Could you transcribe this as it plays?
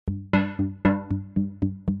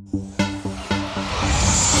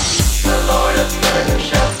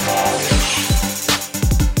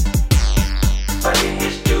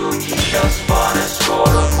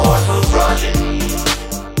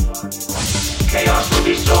Chaos will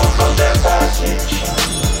be stolen from their passage.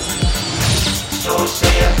 So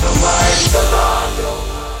saith the wise Gallardo.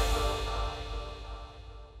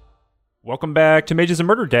 Welcome back to Mages and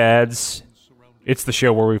Murder Dads. It's the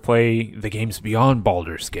show where we play the games beyond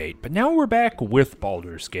Baldur's Gate. But now we're back with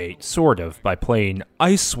Baldur's Gate, sort of, by playing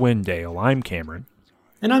Icewind Dale. I'm Cameron.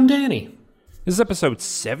 And I'm Danny. This is episode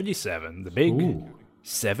 77, the big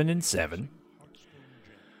 7 and 7.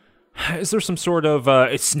 Is there some sort of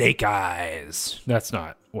it's Snake Eyes? That's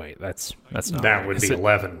not. Wait, that's not. That right. would Is be it?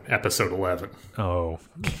 11, episode 11. Oh.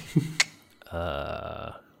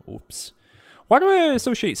 Oops. Why do I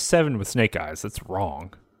associate 7 with Snake Eyes? That's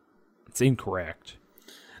wrong. It's incorrect.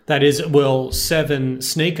 That is, well, 7,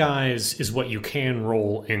 Snake Eyes is what you can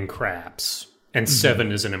roll in craps. And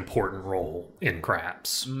 7 is an important roll in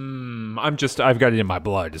craps. I've got it in my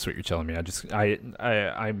blood, is what you're telling me.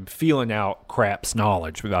 I'm feeling out craps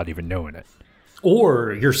knowledge without even knowing it.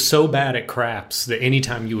 Or you're so bad at craps that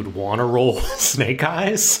anytime you would want to roll Snake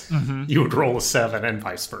Eyes, you would roll a 7 and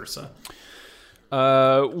vice versa.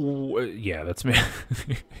 Yeah, that's me.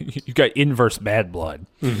 You got inverse bad blood.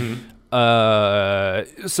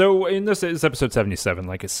 So in this is episode 77,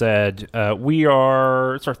 like I said,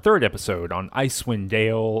 it's our third episode on Icewind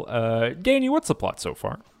Dale. Danny, what's the plot so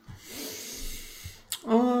far?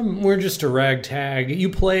 We're just a ragtag. You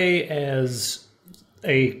play as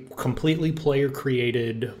a completely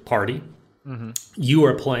player-created party. You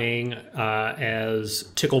are playing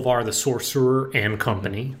as Ticklevar the Sorcerer and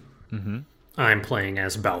company. I'm playing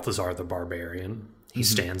as Balthazar the Barbarian. He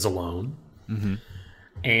stands alone.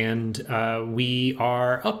 And we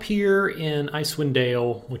are up here in Icewind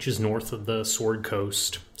Dale, which is north of the Sword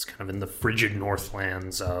Coast. It's kind of in the frigid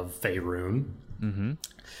northlands of Faerun.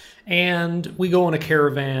 And we go on a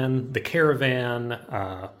caravan. The caravan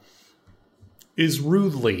is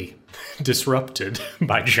rudely disrupted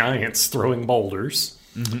by giants throwing boulders.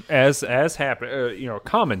 As happen, a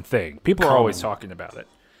common thing. People are always talking about it.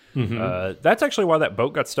 That's actually why that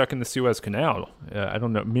boat got stuck in the Suez Canal. I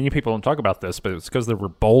don't know. Many people don't talk about this, but it's because there were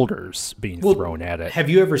boulders being thrown at it. Have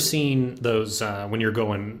you ever seen those when you're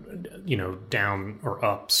going, down or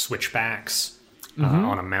up switchbacks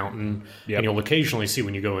on a mountain? Yep. And you'll occasionally see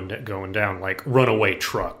when you going down, like runaway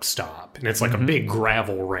truck stop, and it's like a big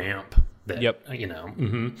gravel ramp. That,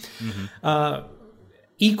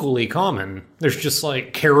 equally common, there's just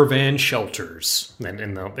like caravan shelters, and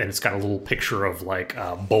it's got a little picture of like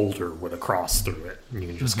a boulder with a cross through it, and you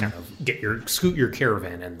can just kind of scoot your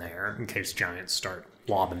caravan in there in case giants start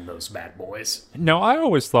lobbing those bad boys. No, I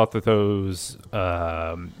always thought that those,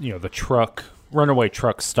 the runaway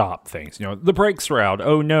truck stop things, the brakes are out,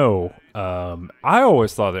 oh no. I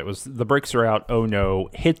always thought it was the brakes are out, oh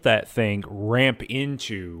no, hit that thing, ramp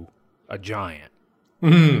into a giant.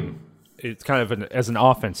 It's kind of as an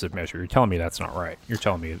offensive measure. You're telling me that's not right. You're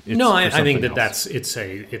telling me it's no. I think else.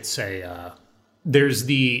 There's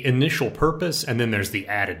the initial purpose, and then there's the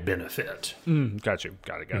added benefit. Got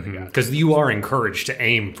it. Because you are encouraged to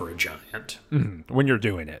aim for a giant when you're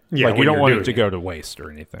doing it. Yeah, like you when don't you're want it doing to it. go to waste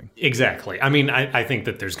or anything. Exactly. I mean, I think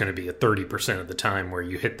that there's going to be a 30% of the time where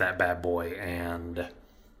you hit that bad boy and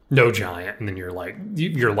no giant, and then you're like,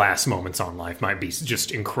 your last moments on life might be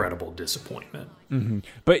just incredible disappointment.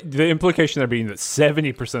 But the implication there being that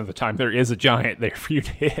 70% of the time there is a giant there for you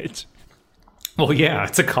to hit. Well, yeah,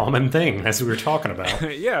 it's a common thing, as we were talking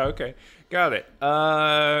about. Yeah, okay. Got it.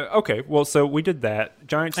 Okay, well, so we did that.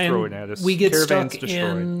 Giants throwing at us. We get Caravans stuck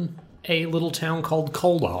destroyed. in a little town called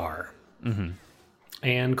Kuldahar.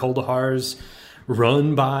 And Kuldahar's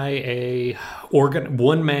run by a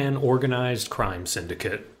one-man organized crime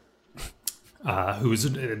syndicate.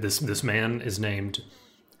 This man is named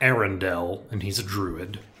Arundel, and he's a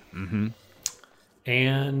druid.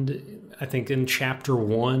 And I think in chapter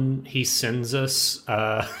 1, he sends us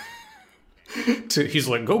he's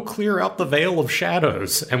like, go clear out the Veil of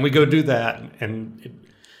Shadows, and we go do that, and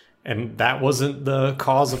that wasn't the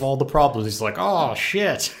cause of all the problems. He's like, oh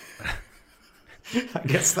shit. I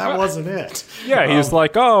guess that wasn't it. Yeah, he's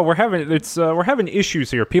like, "Oh, we're having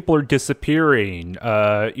issues here. People are disappearing.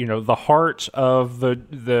 The heart of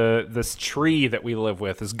this tree that we live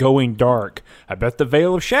with is going dark. I bet the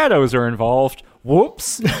Veil of Shadows are involved.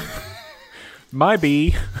 Whoops, my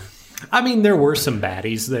bee." I mean, there were some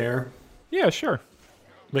baddies there, Yeah, sure.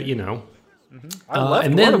 but I left and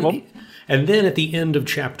one then of them. and then at the end of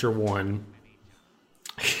chapter 1,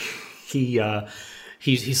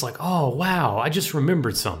 He's like, oh, wow, I just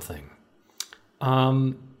remembered something.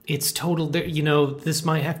 It's total, this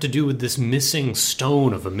might have to do with this missing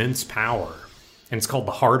stone of immense power. And it's called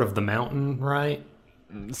the Heart of the Mountain, right?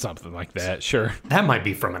 Something like that, sure. That might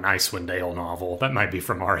be from an Icewind Dale novel. That might be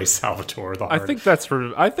from R.A. Salvatore. I think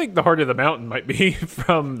the Heart of the Mountain might be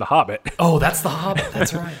from The Hobbit. Oh, that's The Hobbit.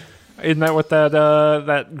 That's right. Isn't that what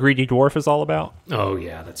that greedy dwarf is all about? Oh,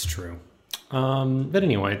 yeah, that's true. But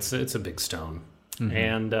anyway, it's a big stone.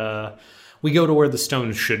 And we go to where the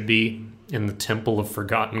stone should be, in the Temple of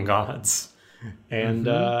Forgotten Gods. And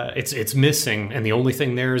it's missing, and the only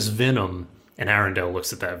thing there is venom. And Arendelle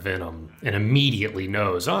looks at that venom and immediately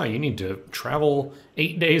knows, you need to travel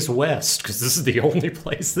 8 days west, because this is the only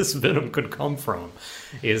place this venom could come from.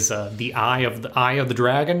 Is the Eye of the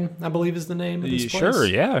Dragon, I believe is the name of this place. Sure,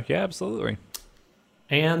 yeah, absolutely.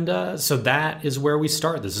 And so that is where we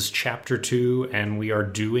start. This is chapter 2, and we are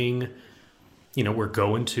doing, we're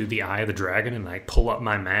going to the Eye of the Dragon, and I pull up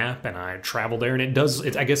my map, and I travel there, and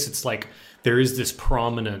I guess it's like, there is this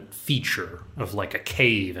prominent feature of like a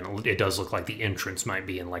cave, and it does look like the entrance might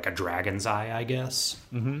be in like a dragon's eye, I guess.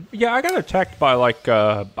 Mm-hmm. Yeah, I got attacked by like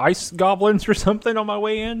ice goblins or something on my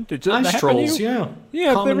way in. Did that ice happen to trolls, you? yeah.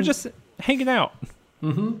 Yeah, they were just hanging out.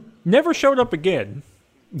 Mm-hmm. Never showed up again.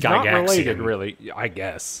 Not related, really, I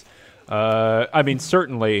guess. I mean,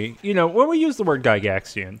 certainly, when we use the word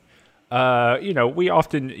Gygaxian, we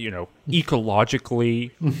often,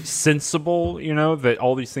 ecologically sensible, that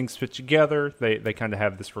all these things fit together. They kind of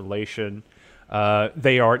have this relation.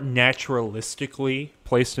 They are naturalistically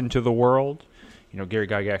placed into the world. Gary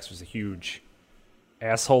Gygax was a huge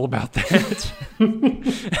asshole about that.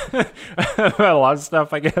 About a lot of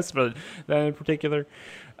stuff, I guess, but that in particular.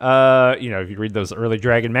 If you read those early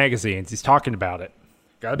Dragon magazines, he's talking about it.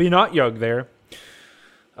 Gotta be not Yug there.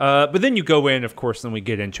 But then you go in, of course, and we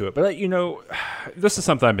get into it. But, this is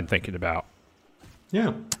something I've been thinking about.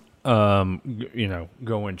 Yeah.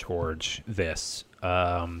 Going towards this.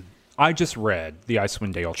 I just read the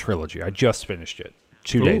Icewind Dale trilogy. I just finished it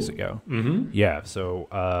 2 days ago. Mm-hmm. Yeah, so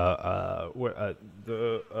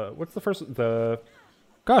what's the first?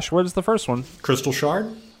 What is the first one? Crystal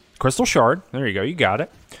Shard? Crystal Shard. There you go. You got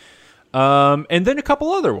it. And then a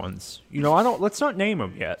couple other ones. Let's not name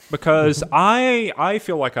them yet, because I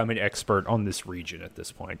feel like I'm an expert on this region at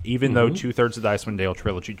this point, even though 2/3 of the Icewind Dale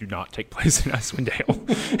trilogy do not take place in Icewind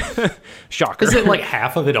Dale. Shocker. Is it like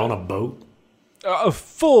half of it on a boat? A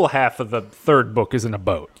full half of the third book is in a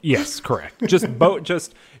boat. Yes, correct. Just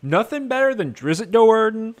nothing better than Drizzt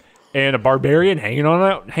Do'Urden and a barbarian hanging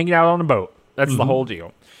out on a boat. That's the whole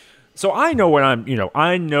deal. So I know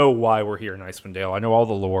I know why we're here in Icewind Dale. I know all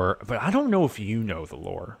the lore, but I don't know if you know the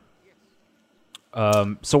lore.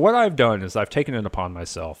 So what I've done is I've taken it upon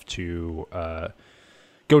myself to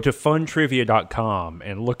go to funtrivia.com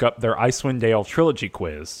and look up their Icewind Dale trilogy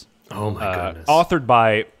quiz. Oh my goodness. Authored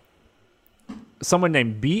by someone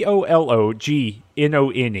named Bologone.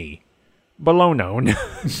 Bologone.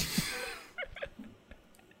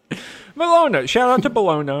 Bologone. Shout out to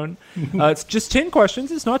Bologone. It's just 10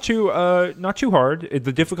 questions. It's not too hard.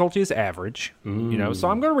 The difficulty is average. So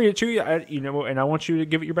I'm going to read it to you. And I want you to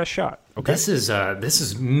give it your best shot. Okay. This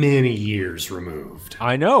is many years removed.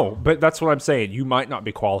 I know, but that's what I'm saying. You might not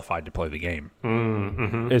be qualified to play the game.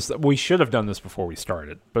 We should have done this before we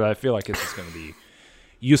started, but I feel like this is going to be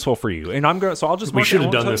useful for you. And I'll just. We should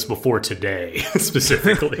have done this before today,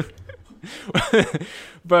 specifically.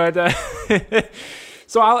 But.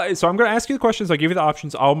 So I'm going to ask you the questions. I'll give you the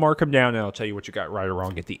options. I'll mark them down, and I'll tell you what you got right or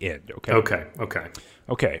wrong at the end. Okay.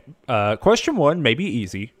 Okay. Question 1 may be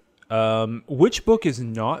easy. Which book is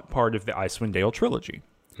not part of the Icewind Dale trilogy?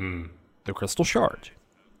 The Crystal Shard,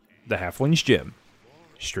 The Halfling's Gem,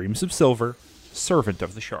 Streams of Silver, Servant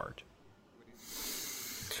of the Shard.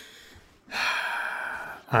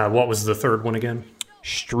 What was the third one again?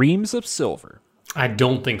 Streams of Silver. I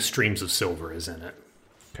don't think Streams of Silver is in it.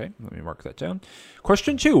 Okay, let me mark that down.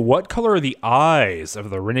 Question 2. What color are the eyes of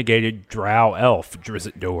the renegaded drow elf,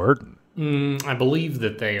 Drizzt Do'Urden? I believe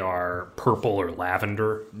that they are purple or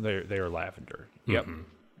lavender. They are lavender. Yep.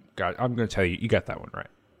 Got it. I'm going to tell you. You got that one right.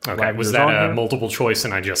 Okay, Lavender's was that a multiple choice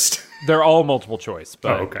and I just... They're all multiple choice.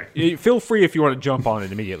 But okay. Feel free if you want to jump on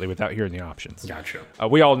it immediately without hearing the options. Gotcha.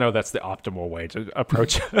 We all know that's the optimal way to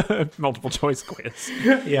approach a multiple choice quiz.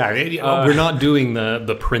 Yeah, we're not doing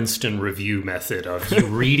the Princeton review method of you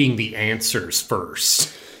reading the answers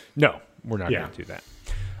first. No, we're not going to do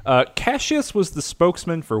that. Cassius was the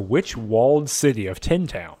spokesman for which walled city of 10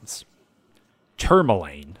 towns?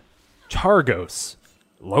 Tourmaline, Targos,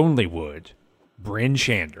 Lonelywood, Bryn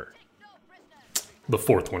Shander. The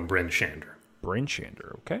fourth one, Bryn Shander. Bryn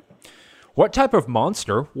Shander, okay. What type of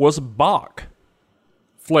monster was Bok?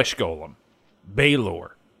 Flesh Golem,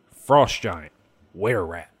 Balor, Frost Giant, Were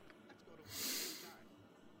Rat.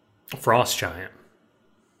 Frost Giant.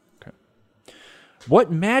 Okay.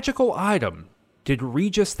 What magical item did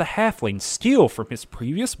Regis the Halfling steal from his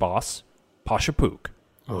previous boss, Pashapook?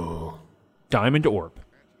 Oh. Diamond orb,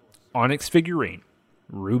 onyx figurine,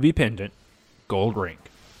 ruby pendant, gold ring.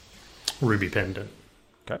 Ruby pendant.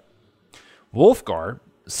 Okay. Wolfgar,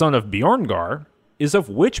 son of Bjorngar, is of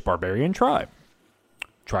which barbarian tribe?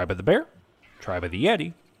 Tribe of the Bear, Tribe of the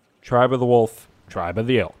Yeti, Tribe of the Wolf, Tribe of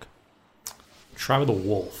the Elk. Tribe of the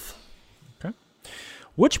Wolf. Okay.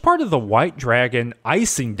 Which part of the White Dragon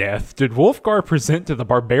icing death did Wolfgar present to the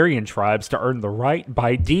barbarian tribes to earn the right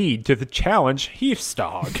by deed to the challenge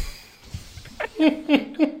Heathstog?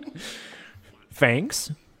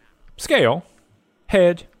 Fangs, scale,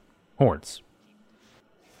 head, horns.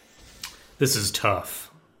 This is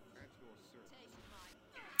tough.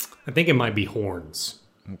 I think it might be horns.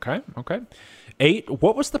 Okay. 8.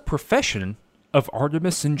 What was the profession of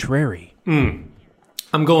Artemis Entreri?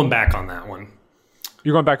 I'm going back on that one.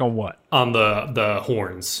 You're going back on what? On the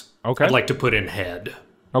horns. Okay. I'd like to put in head.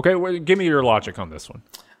 Okay, well, give me your logic on this one.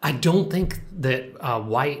 I don't think that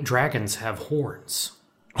white dragons have horns.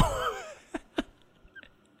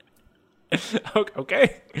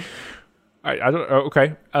 Okay. All right, I don't.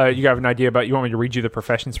 Okay, you have an idea about? You want me to read you the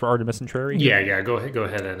professions for Artemis Entreri? Yeah. Go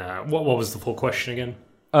ahead and what was the full question again?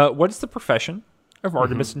 What is the profession of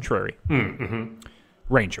Artemis Entreri?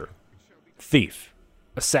 Ranger, thief,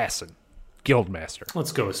 assassin, guildmaster.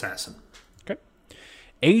 Let's go assassin. Okay.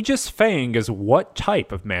 Aegis Fang is what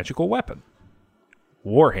type of magical weapon?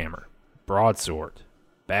 Warhammer, broadsword,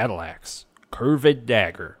 battle axe, curved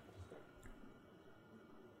dagger.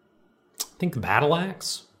 I think battle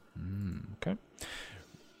axe. Okay.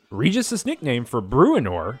 Regis's nickname for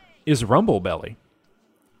Bruenor is Rumblebelly.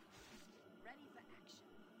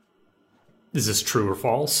 Is this true or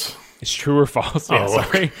false? It's true or false? Yeah, Oh,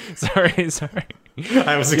 sorry.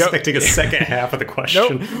 I was expecting a second half of the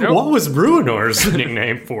question. Nope. What was Bruenor's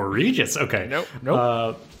nickname for Regis? Okay.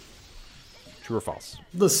 Nope. True or false?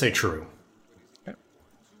 Let's say true.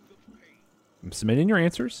 I'm submitting your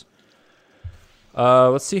answers.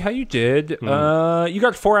 Let's see how you did. You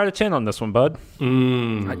got 4 out of 10 on this one, bud.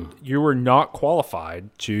 You were not qualified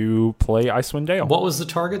to play Icewind Dale. What was the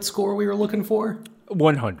target score we were looking for?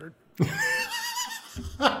 100.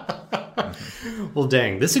 Well,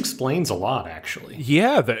 dang, this explains a lot, actually.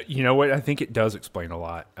 Yeah, you know what? I think it does explain a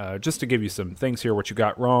lot. Just to give you some things here, what you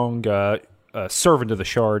got wrong. Servant of the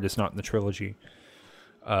Shard is not in the trilogy.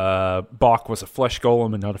 Bok was a flesh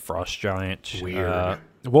golem and not a frost giant. Weird.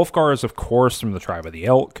 Wolfgar is, of course, from the tribe of the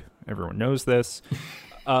Elk. Everyone knows this.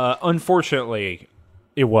 Unfortunately,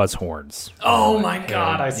 it was horns. Oh my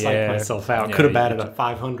god, I psyched myself out. Yeah, Could have batted a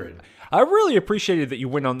 500. I really appreciated that you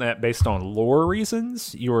went on that based on lore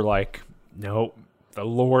reasons. You were like, no, the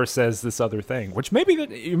lore says this other thing, which maybe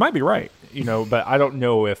you might be right, but I don't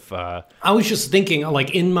know if... I was just thinking,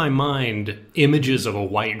 like, in my mind, images of a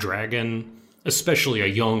white dragon, especially a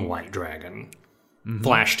young white dragon,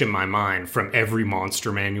 flashed in my mind from every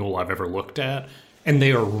monster manual I've ever looked at, and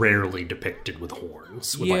they are rarely depicted with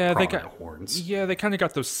horns, with prominent horns. Yeah, they kind of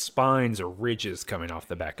got those spines or ridges coming off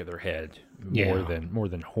the back of their head more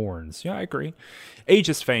than horns. Yeah, I agree.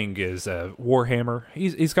 Aegis Fang is a Warhammer.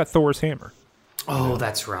 He's got Thor's hammer. Oh,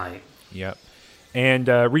 that's right. Yep. And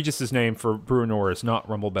Regis's name for Bruenor is not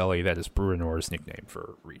Rumblebelly. That is Bruenor's nickname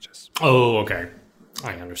for Regis. Oh, okay.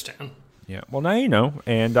 I understand. Yeah. Well, now you know.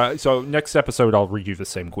 And so next episode, I'll read you the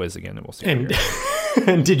same quiz again, and we'll see. And,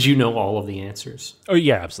 and did you know all of the answers? Oh,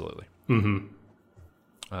 yeah, absolutely.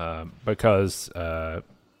 Because I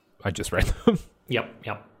just read them.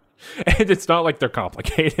 Yep. And it's not like they're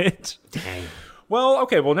complicated. Dang. Well,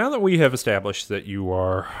 okay. Well, now that we have established that you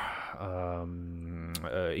are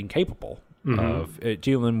incapable of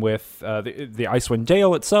dealing with the Icewind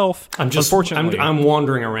Dale itself, unfortunately, I'm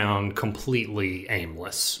wandering around completely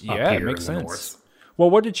aimless. Yeah, up here it makes in the sense. north.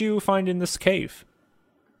 Well, what did you find in this cave?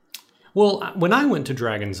 Well, when I went to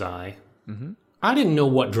Dragon's Eye, I didn't know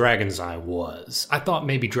what Dragon's Eye was. I thought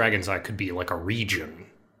maybe Dragon's Eye could be like a region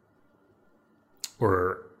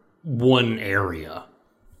or one area.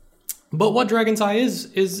 But what Dragon's Eye is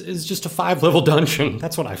just a 5-level dungeon.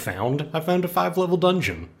 That's what I found. I found a 5-level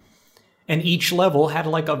dungeon. And each level had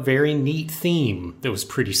like a very neat theme that was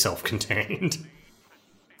pretty self-contained.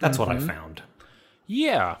 That's what I found.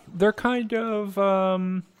 Yeah, they're kind of,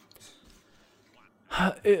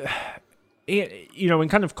 in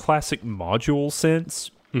kind of classic module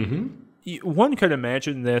sense. One could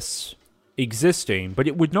imagine this existing, but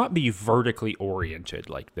it would not be vertically oriented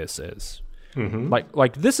like this is.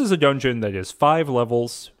 Like this is a dungeon that is 5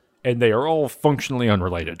 levels, and they are all functionally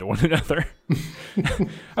unrelated to one another.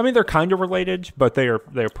 I mean, they're kind of related, but they're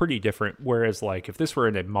pretty different. Whereas, like, if this were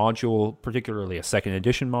in a module, particularly a second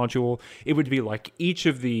edition module, it would be like each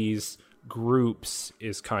of these groups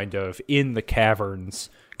is kind of in the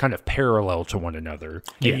caverns, kind of parallel to one another,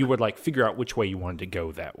 and you would like figure out which way you wanted to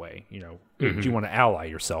go that way. You know, do you want to ally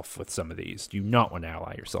yourself with some of these? Do you not want to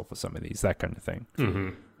ally yourself with some of these? That kind of thing.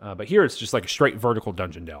 But here it's just like a straight vertical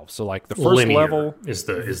dungeon delve. So like the first Linear level is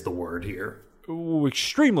the word here.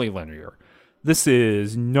 Extremely linear. This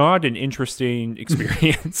is not an interesting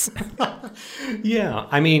experience. Yeah,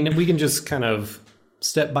 I mean, we can just kind of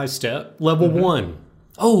step by step. Level 1.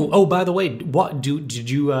 Oh, by the way, what did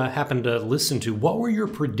you happen to listen to? What were your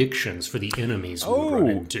predictions for the enemies we would run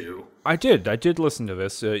into? I did listen to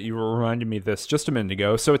this. You were reminding me of this just a minute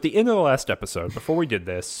ago. So at the end of the last episode, before we did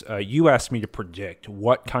this, you asked me to predict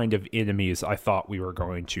what kind of enemies I thought we were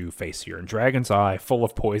going to face here in Dragon's Eye, full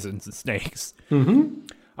of poisons and snakes.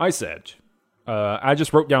 I said, I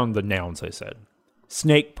just wrote down the nouns I said.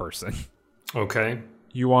 Snake person. Okay.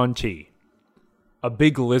 Yuan Ti. A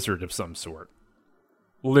big lizard of some sort.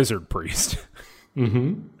 Lizard priest. I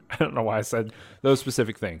don't know why I said those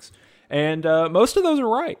specific things. And most of those are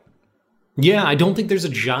right. Yeah, I don't think there's a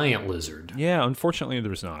giant lizard. Yeah, unfortunately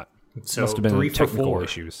there's not. So Must have been 3 for technical 4.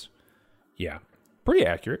 issues. Yeah. Pretty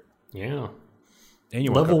accurate. Yeah. And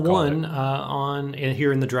you Level call 1 on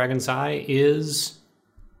here in the Dragon's Eye is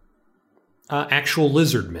actual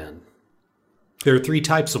lizard men. There are 3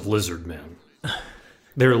 types of lizard men.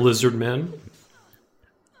 There are lizard men,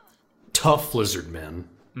 tough lizard men,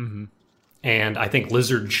 and I think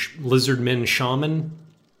lizard men shaman.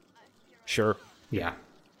 Sure. Yeah.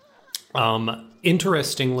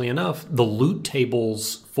 Interestingly enough, the loot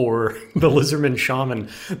tables for the lizardman shaman,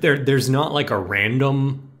 there's not like a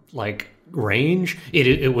random like range.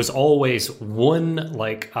 It was always one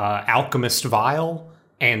like alchemist vial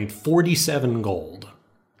and 47 gold.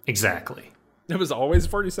 Exactly. It was always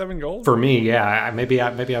 47 gold? For me, yeah. Maybe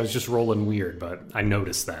I was just rolling weird, but I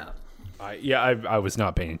noticed that. I was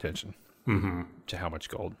not paying attention to how much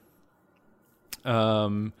gold.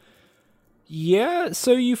 Yeah,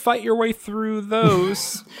 so you fight your way through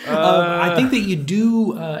those. I think that you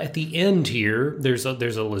do at the end here. There's a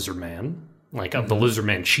lizard man, like the lizard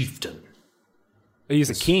man chieftain. He's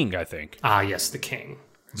a king, I think. Ah, yes, the king.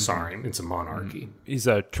 Sorry, it's a monarchy. He's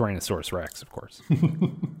a Tyrannosaurus Rex, of course.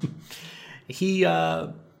 He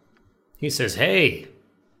says, "Hey,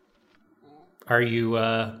 are you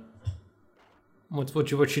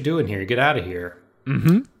what you doing here? Get out of here."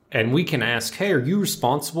 And we can ask, "Hey, are you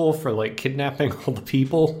responsible for like kidnapping all the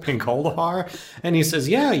people in Kuldahar?" And he says,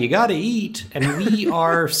 "Yeah, you got to eat, and we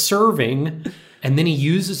are serving." And then he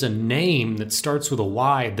uses a name that starts with a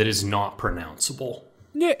Y that is not pronounceable.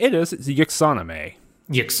 Yeah, it is. It's Yxaname.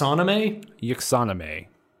 Yxaname? Yxaname.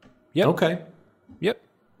 Yep. Okay. Yep.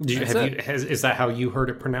 Is that how you heard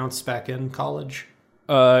it pronounced back in college?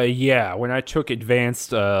 Yeah, when I took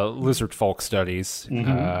advanced lizard folk studies,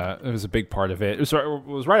 it was a big part of it. It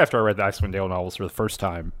was right after I read the Icewind Dale novels for the first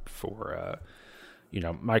time for,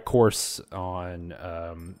 my course on,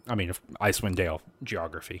 Icewind Dale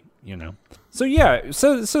geography, So yeah, it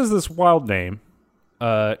says this wild name,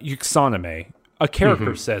 Yxaname. A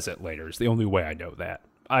character says it later. It's the only way I know that.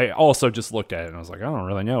 I also just looked at it and I was like, I don't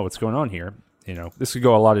really know what's going on here. This could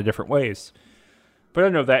go a lot of different ways. But I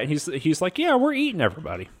know that. And he's like, yeah, we're eating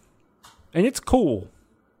everybody. And it's cool.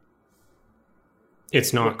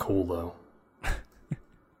 It's not cool, though.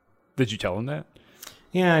 Did you tell him that?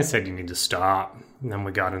 Yeah, I said you need to stop. And then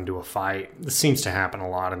we got into a fight. This seems to happen a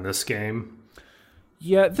lot in this game.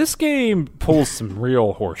 Yeah, this game pulls some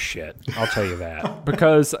real horse shit. I'll tell you that.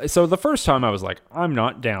 Because, so the first time I was like, I'm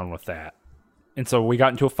not down with that. And so we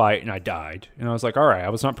got into a fight and I died. And I was like, all right, I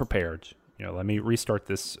was not prepared. Let me restart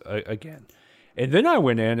this again. And then I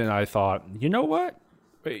went in and I thought, you know what?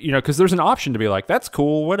 Because there's an option to be like, that's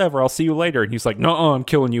cool, whatever, I'll see you later. And he's like, no, I'm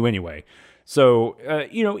killing you anyway. So,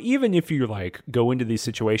 even if you like go into these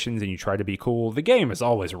situations and you try to be cool, the game is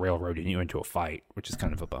always railroading you into a fight, which is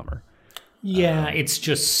kind of a bummer. Yeah, it's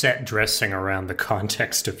just set dressing around the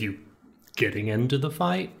context of you getting into the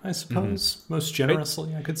fight, I suppose, most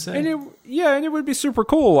generously, I could say. And it would be super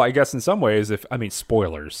cool, I guess, in some ways,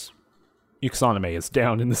 spoilers. Yxaname is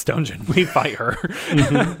down in this dungeon. We fight her.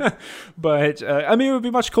 But, it would be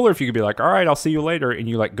much cooler if you could be like, all right, I'll see you later. And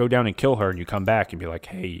you, like, go down and kill her and you come back and be like,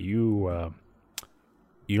 hey, you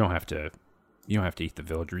don't have to eat the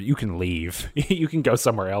villager. You can leave. You can go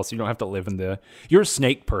somewhere else. You don't have to live you're a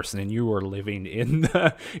snake person and you are living in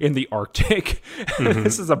the Arctic.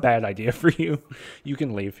 This is a bad idea for you. You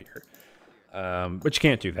can leave here. But you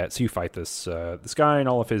can't do that. So you fight this guy and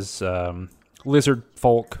all of his lizard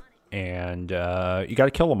folk, and you got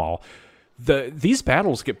to kill them all. These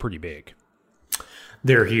battles get pretty big.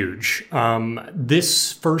 They're huge.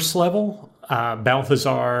 This first level,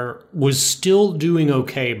 Balthazar was still doing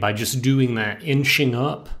okay by just doing that inching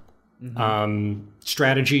up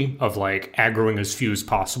strategy of like aggroing as few as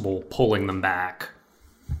possible, pulling them back,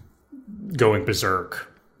 going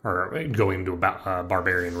berserk, or going into a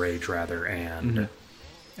barbarian rage rather, and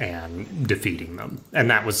defeating them. And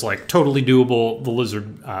that was like totally doable.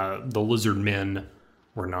 The lizard men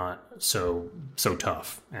were not so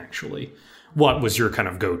tough, actually. What was your kind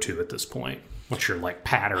of go-to at this point? What's your like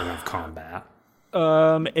pattern of combat?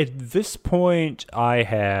 At this point, I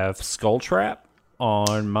have Skull Trap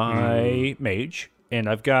on my mage, and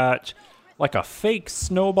I've got like a fake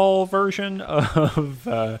snowball version of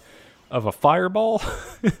a fireball,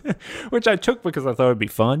 which I took because I thought it'd be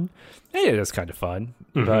fun. It is kind of fun,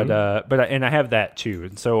 but I have that too.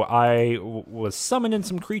 And so I was summoning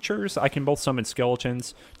some creatures. I can both summon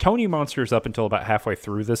skeletons. Tony monsters up until about halfway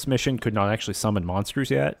through this mission could not actually summon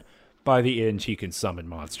monsters yet. By the end, he can summon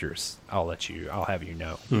monsters. I'll have you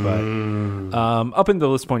know. But up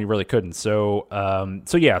until this point, he really couldn't. So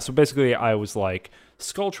basically, I was like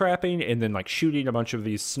skull trapping and then like shooting a bunch of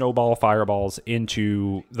these snowball fireballs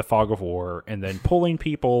into the fog of war, and then pulling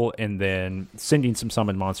people, and then sending some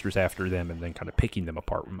summoned monsters after them, and then kind of picking them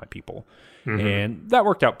apart with my people. And that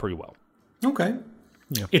worked out pretty well. Okay.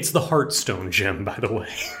 Yeah. It's the Hearthstone gem, by the way.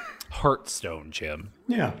 Hearthstone gem.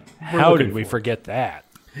 Yeah. How did we forget that?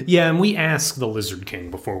 Yeah, and we ask the Lizard King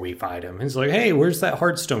before we fight him. He's like, "Hey, where's that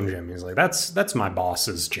Hearthstone gem?" He's like, "That's my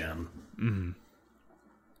boss's gem." Mm-hmm.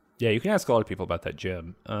 Yeah, you can ask a lot of people about that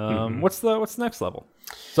gem. What's the next level?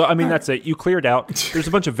 So I mean, that's it. You cleared out. There's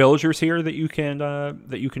a bunch of villagers here that you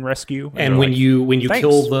can rescue. And when you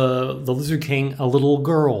kill the Lizard King, a little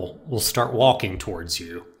girl will start walking towards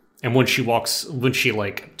you. And when she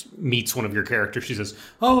like meets one of your characters, she says,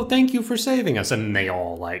 "Oh, thank you for saving us." And they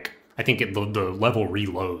all like. I think the level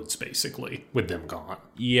reloads, basically, with them gone.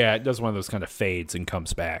 Yeah, it does one of those kind of fades and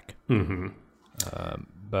comes back. But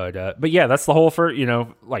yeah, that's the whole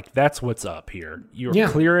like, that's what's up here. You're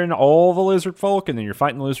clearing all the lizard folk, and then you're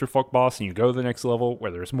fighting the lizard folk boss, and you go to the next level where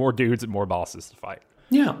there's more dudes and more bosses to fight.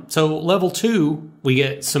 Yeah, so level 2, we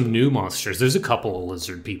get some new monsters. There's a couple of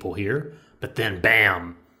lizard people here, but then,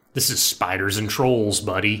 bam, this is spiders and trolls,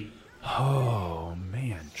 buddy. Oh,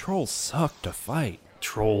 man, trolls suck to fight.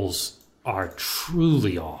 Trolls are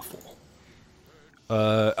truly awful.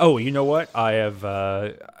 You know what?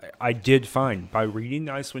 I did find by reading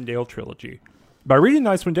the Icewind Dale trilogy. By reading the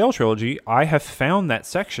Icewind Dale trilogy, I have found that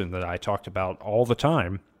section that I talked about all the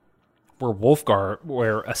time,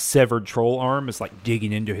 where a severed troll arm is like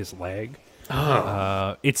digging into his leg.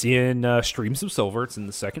 It's in Streams of Silver. It's in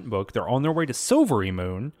the second book. They're on their way to Silvery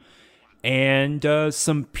Moon, and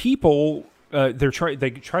some people. They try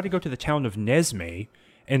to go to the town of Nesme,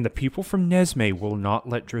 and the people from Nesme will not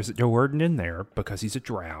let Drizzt Do'Urden in there because he's a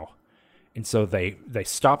drow. And so they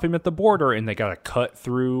stop him at the border, and they got to cut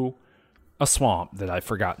through a swamp that I've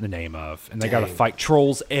forgotten the name of. And they got to fight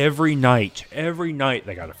trolls every night. Every night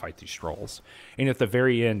they got to fight these trolls. And at the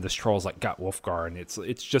very end, this troll's like got Wolfgar, and it's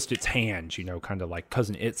just its hands, kind of like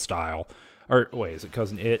Cousin It style. Or wait, is it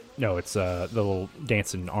Cousin It? No, it's the little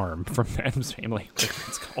dancing arm from the Addams Family. Whatever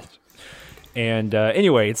it's called. And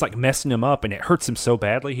anyway, it's like messing him up, and it hurts him so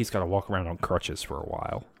badly, he's got to walk around on crutches for a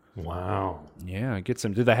while. Wow. Yeah, it gets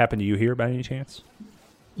him. Did that happen to you here by any chance?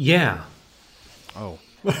 Yeah. Oh.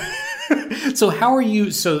 So how are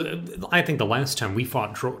you... So I think the last time we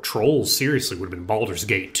fought trolls, seriously, would have been Baldur's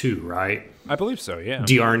Gate 2, right? I believe so, yeah.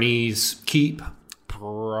 Diarne's Keep?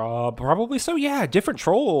 Probably so, yeah. Different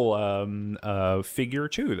troll figure,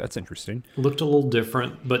 too. That's interesting. Looked a little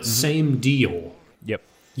different, but same deal. Yep.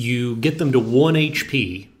 You get them to 1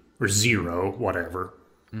 HP, or 0, whatever.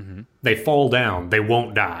 They fall down. They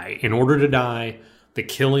won't die. In order to die, the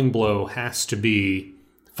killing blow has to be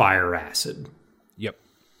fire acid. Yep.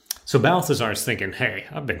 So Balthazar's thinking, hey,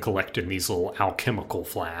 I've been collecting these little alchemical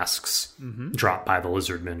flasks dropped by the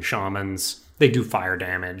lizardmen shamans. They do fire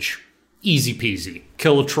damage. Easy peasy.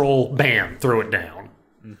 Kill a troll, bam, throw it down.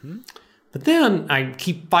 But then I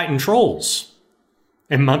keep fighting trolls.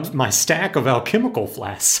 And my stack of alchemical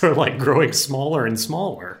flasks are like growing smaller and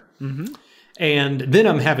smaller. And then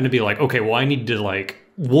I'm having to be like, okay, well, I need to like,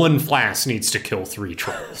 1 flask needs to kill 3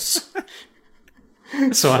 trolls.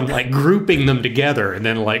 So I'm like grouping them together and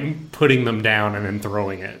then like putting them down and then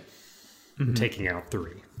throwing it. And taking out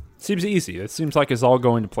 3. Seems easy. It seems like it's all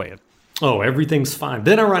going to plan. Oh, everything's fine.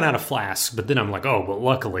 Then I run out of flasks, but then I'm like, oh, but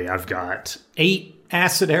luckily I've got 8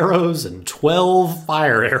 acid arrows and 12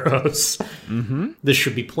 fire arrows. This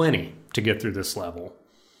should be plenty to get through this level.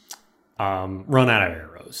 Run out of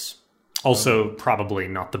arrows. Also, probably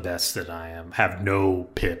not the best that I am. Have no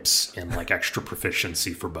pips and like extra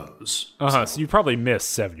proficiency for bows. So you probably miss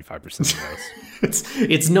 75% of those.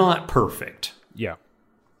 It's not perfect. Yeah.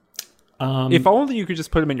 If only you could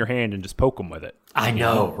just put them in your hand and just poke them with it. I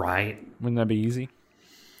know, right? Wouldn't that be easy?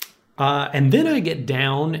 And then I get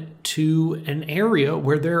down to an area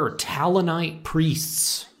where there are Talonite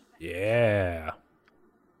priests. Yeah.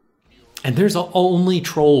 And there's only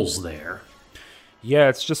trolls there. Yeah,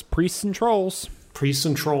 it's just priests and trolls. Priests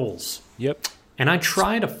and trolls. Yep. And I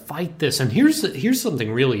try to fight this. And here's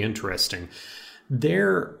something really interesting.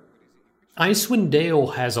 Icewind Dale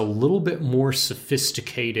has a little bit more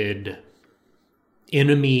sophisticated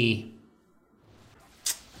enemy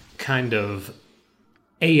kind of...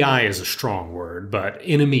 AI is a strong word, but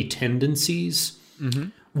enemy tendencies,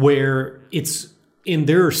 where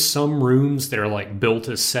there are some rooms that are like built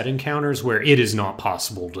as set encounters where it is not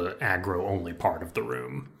possible to aggro only part of the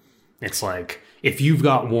room. It's like, if you've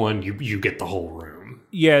got one, you get the whole room.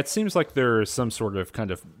 Yeah, it seems like there's some sort of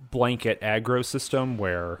kind of blanket aggro system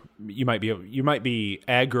where you might be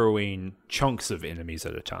aggroing chunks of enemies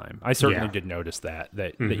at a time. I certainly did notice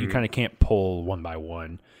that you kind of can't pull one by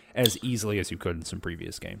one as easily as you could in some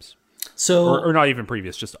previous games. So, or not even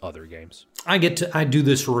previous, just other games. I do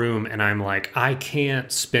this room and I'm like, I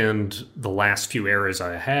can't spend the last few arrows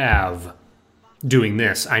I have doing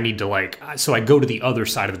this. I need to so I go to the other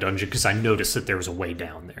side of the dungeon because I noticed that there was a way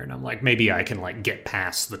down there. And I'm like, maybe I can get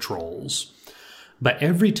past the trolls. But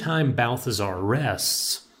every time Balthazar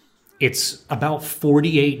rests, it's about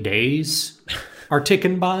 48 days are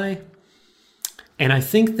ticking by. And I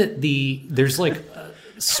think that there's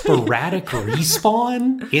sporadic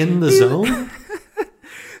respawn in the zone.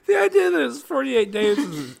 The idea that it's 48 days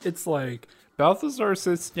it's like Balthazar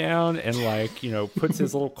sits down and puts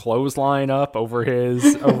his little clothesline up over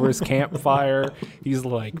his campfire. He's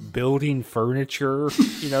building furniture.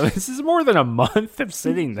 This is more than a month of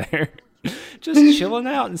sitting there. Just chilling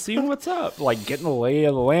out and seeing what's up. Getting the lay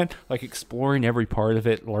of the land, exploring every part of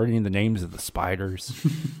it, learning the names of the spiders.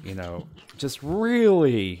 Just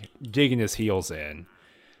really digging his heels in.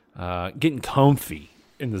 Getting comfy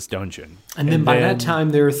in this dungeon. And then by that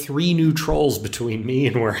time, there are 3 new trolls between me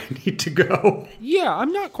and where I need to go. Yeah,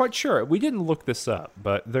 I'm not quite sure. We didn't look this up,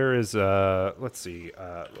 but there is, let's see.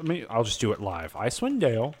 I'll just do it live. Icewind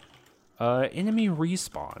Dale, enemy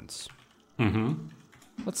respawns.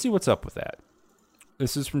 Let's see what's up with that.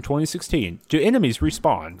 This is from 2016. Do enemies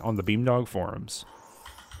respawn on the Beamdog forums?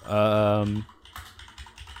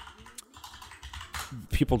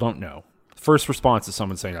 People don't know. First response is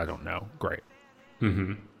someone saying, I don't know. Great.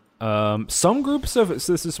 Some groups of...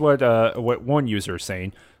 So this is what one user is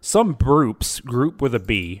saying. Some group with a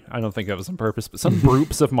B, I don't think that was on purpose, but some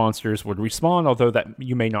groups of monsters would respawn, although that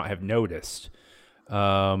you may not have noticed.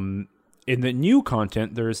 In the new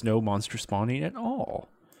content, there is no monster spawning at all.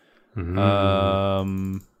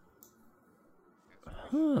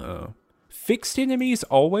 Fixed enemies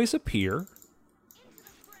always appear.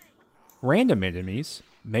 Random enemies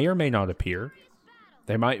may or may not appear.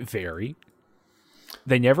 They might vary.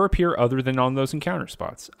 They never appear other than on those encounter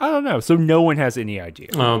spots. I don't know. So no one has any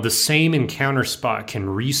idea. The same encounter spot can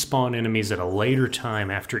respawn enemies at a later time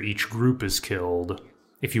after each group is killed.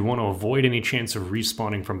 If you want to avoid any chance of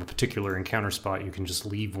respawning from a particular encounter spot, you can just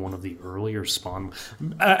leave one of the earlier spawn.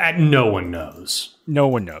 No one knows. No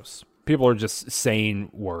one knows. People are just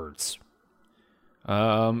saying words.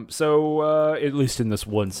 At least in this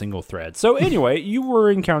one single thread. So anyway, you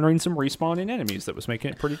were encountering some respawning enemies that was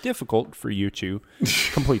making it pretty difficult for you to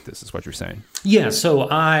complete this, is what you're saying. Yeah, so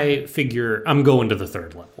I figure I'm going to the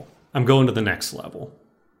 3rd level. I'm going to the next level.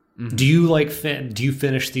 Do you do you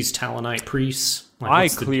finish these Talonite priests? I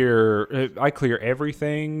clear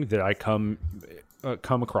everything that I come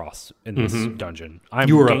across in this dungeon.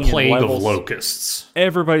 You were a plague of locusts.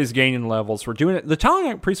 Everybody's gaining levels. We're doing it. The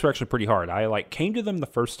Talonite priests were actually pretty hard. I came to them the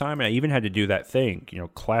first time, and I even had to do that thing,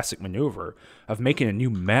 classic maneuver of making a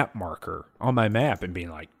new map marker on my map and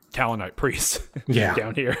being like, Talonite priests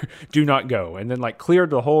down here, do not go. And then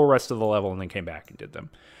cleared the whole rest of the level and then came back and did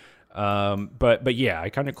them. But yeah, I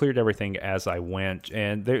kind of cleared everything as I went,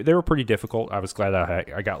 and they were pretty difficult. I was glad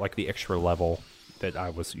I got the extra level that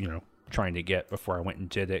I was, trying to get before I went and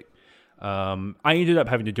did it. I ended up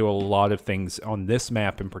having to do a lot of things on this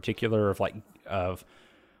map in particular of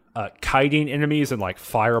kiting enemies and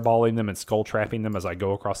fireballing them and skull trapping them as I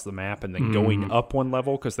go across the map, and then going up one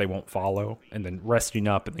level because they won't follow, and then resting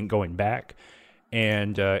up and then going back.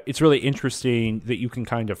 And it's really interesting that you can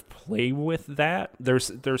kind of play with that.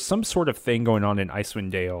 There's some sort of thing going on in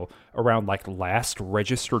Icewind Dale around like last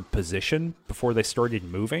registered position before they started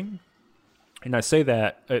moving. And I say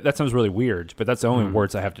that, that sounds really weird, but that's the only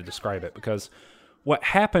words I have to describe it. Because what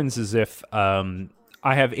happens is if I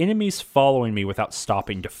have enemies following me without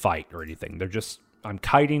stopping to fight or anything, I'm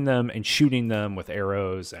kiting them and shooting them with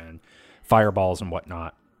arrows and fireballs and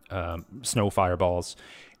whatnot, snow fireballs.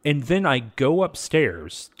 And then I go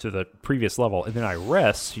upstairs to the previous level, and then I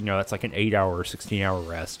rest. That's like an 8-hour or 16-hour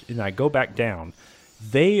rest. And I go back down.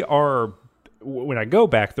 When I go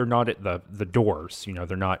back, they're not at the doors.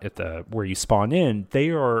 They're not at where you spawn in. They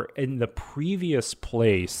are in the previous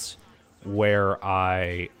place where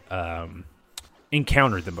I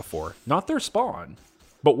encountered them before. Not their spawn,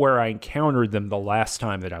 but where I encountered them the last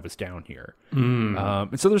time that I was down here.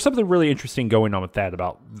 And so there's something really interesting going on with that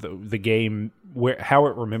about the game, how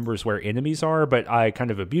it remembers where enemies are, but I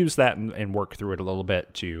kind of abuse that and work through it a little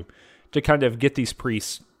bit to kind of get these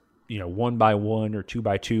priests, 1 by 1 or 2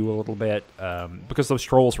 by 2 a little bit, because those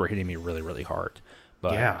trolls were hitting me really, really hard.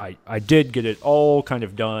 But yeah. I did get it all kind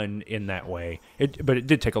of done in that way, but it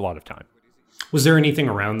did take a lot of time. Was there anything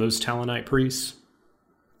around those Talonite priests?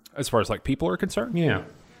 As far as like people are concerned? Yeah.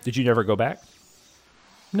 Did you never go back?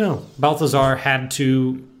 No. Balthazar had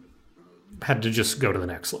to just go to the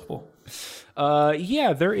next level.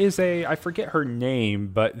 Yeah, there is I forget her name,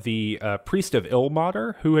 but the priest of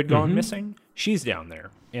Ilmater who had gone missing, she's down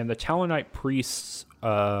there. And the Talonite priests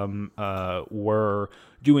were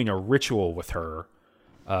doing a ritual with her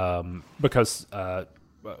because,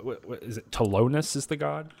 what is it, Talonus is the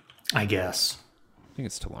god? I guess. I think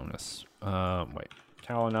it's Talonus. Wait.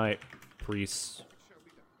 Talonite priests.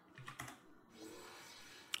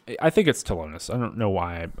 I think it's Talonus. I don't know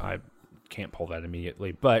why I can't pull that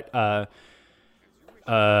immediately, but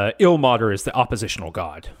Ilmater is the oppositional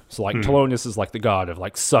god. So like Talonus is like the god of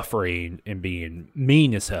like suffering and being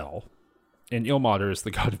mean as hell, and Ilmater is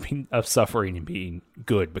the god of suffering and being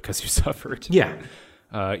good because you suffered. Yeah,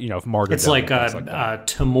 of martyrdom. It's like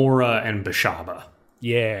Tamora and Bashaba.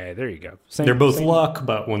 Yeah, there you go. They're both luck,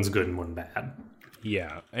 but one's good and one bad.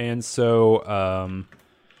 Yeah, and so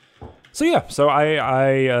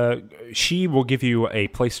she will give you a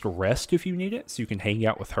place to rest if you need it, so you can hang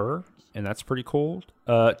out with her, and that's pretty cool.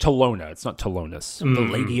 Talona, it's not Talonus, the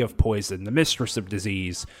lady of poison, the mistress of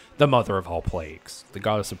disease, the mother of all plagues, the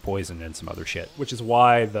goddess of poison, and some other shit. Which is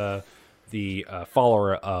why the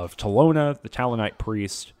follower of Talona, the Talonite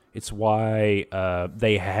priest, it's why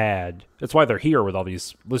that's why they're here with all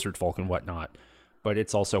these lizard folk and whatnot. But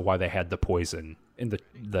it's also why they had the poison in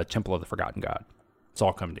the Temple of the Forgotten God. It's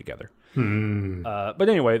all coming together. But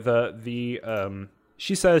anyway,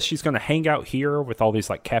 she says she's going to hang out here with all these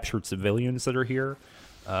like captured civilians that are here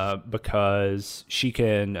because she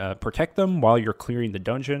can protect them while you're clearing the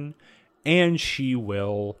dungeon, and she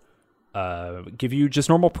will give you just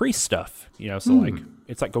normal priest stuff. So like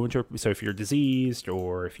it's like going to. So if you're diseased,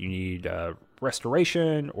 or if you need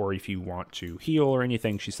restoration, or if you want to heal or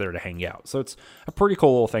anything, she's there to hang out. So it's a pretty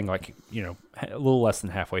cool little thing. Like a little less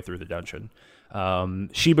than halfway through the dungeon.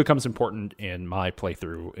 She becomes important in my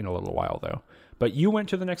playthrough in a little while, though. But you went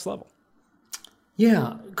to the next level.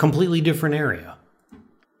 Yeah, completely different area.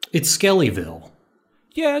 It's Skellyville.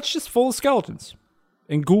 Yeah, it's just full of skeletons.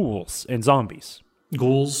 And ghouls and zombies.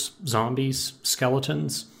 Ghouls, zombies,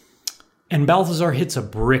 skeletons. And Balthazar hits a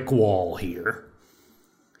brick wall here.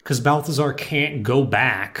 Because Balthazar can't go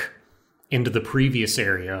back into the previous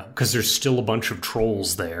area, because there's still a bunch of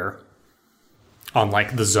trolls there. On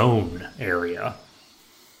like the zone area.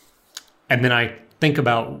 And then I think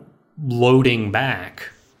about loading back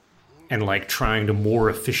and like trying to more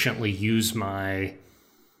efficiently use my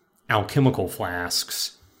alchemical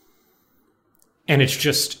flasks. And it's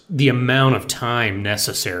just the amount of time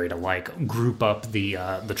necessary to like group up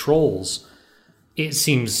the trolls. It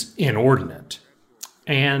seems inordinate.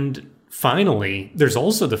 And finally, there's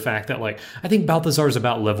also the fact that like I think Balthazar's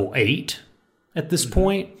about level 8 at this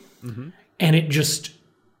point. And it just,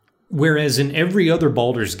 whereas in every other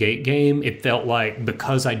Baldur's Gate game, it felt like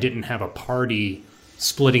because I didn't have a party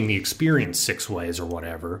splitting the experience 6 ways or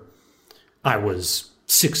whatever, I was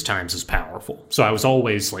 6 times as powerful. So I was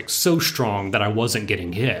always like so strong that I wasn't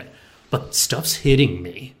getting hit. But stuff's hitting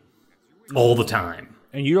me all the time.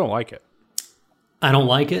 And you don't like it. I don't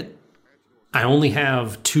like it. I only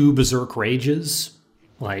have 2 Berserk Rages.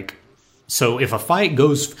 Like, so if a fight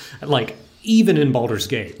goes, like, even in Baldur's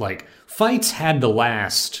Gate, like, fights had to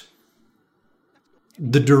last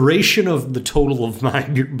the duration of the total of my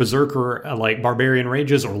Berserker, like, Barbarian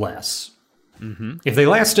Rages or less. If they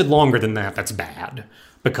lasted longer than that, that's bad,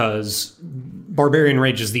 because Barbarian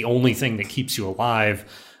Rage is the only thing that keeps you alive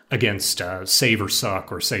against save or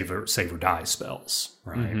suck or save or die spells,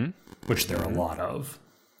 right? Which there are a lot of.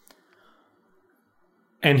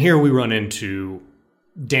 And here we run into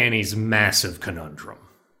Danny's massive conundrum.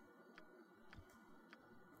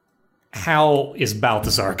 How is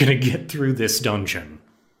Balthazar going to get through this dungeon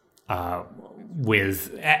at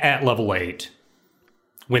level 8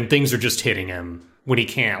 when things are just hitting him, when he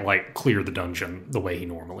can't like clear the dungeon the way he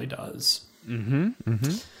normally does?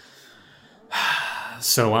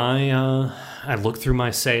 So I look through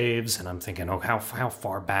my saves and I'm thinking, oh, how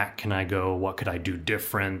far back can I go? What could I do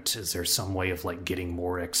different? Is there some way of like getting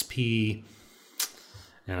more XP?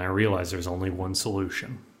 And I realize there's only one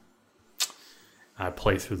solution. I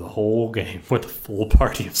play through the whole game with a full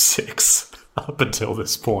party of 6 up until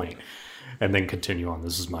this point, and then continue on.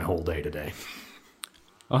 This is my whole day today.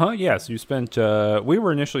 Yes, you spent... we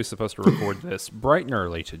were initially supposed to record this bright and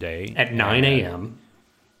early today. At 9 a.m.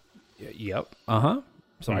 Yep.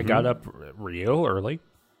 So I got up real early,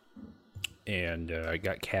 and I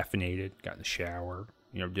got caffeinated, got in the shower,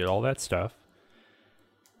 did all that stuff.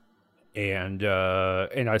 And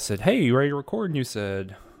I said, hey, you ready to record? And you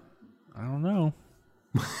said, I don't know.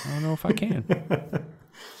 I don't know if I can.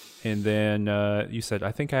 And then you said,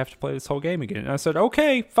 I think I have to play this whole game again. And I said,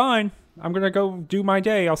 okay, fine. I'm going to go do my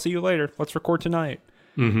day. I'll see you later. Let's record tonight.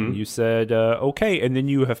 You said, okay. And then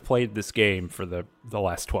you have played this game for the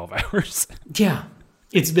last 12 hours. Yeah.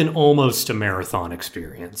 It's been almost a marathon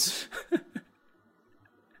experience.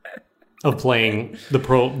 Of playing the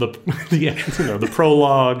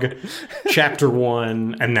prologue, chapter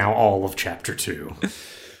 1, and now all of chapter 2.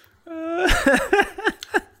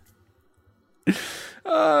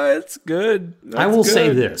 It's good. I will say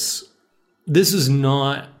this. This is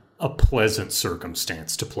not a pleasant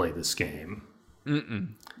circumstance to play this game.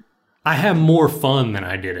 I have more fun than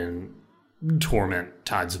I did in Torment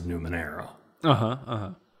Tides of Numenera.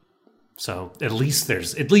 So at least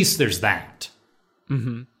there's that.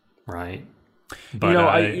 Right? But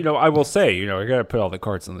I will say, I got to put all the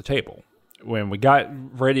cards on the table. When we got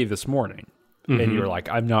ready this morning, and you were like,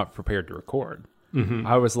 I'm not prepared to record,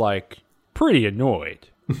 I was like pretty annoyed.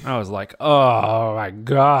 I was like, oh my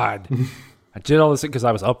God. I did all this because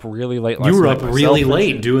I was up really late last night. You were up really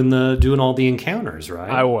late doing all the encounters, right?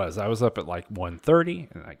 I was up at like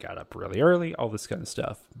 1:30, and I got up really early, all this kind of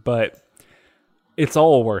stuff. But it's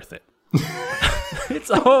all worth it.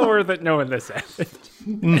 It's all worth it knowing this happened.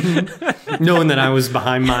 Knowing that I was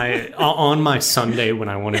behind on my Sunday when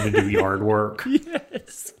I wanted to do yard work.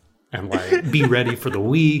 Yes. And like be ready for the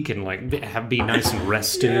week and like be nice and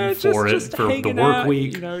rested for the work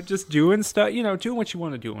week. Just doing stuff, doing what you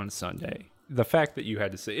want to do on Sunday. The fact that you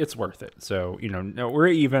had to say it's worth it. So, no, we're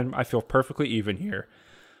even. I feel perfectly even here.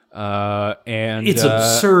 And it's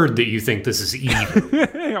absurd that you think this is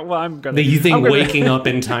even. Well, that you think waking up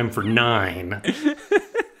in time for 9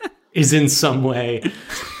 is in some way.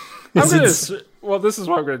 Well, this is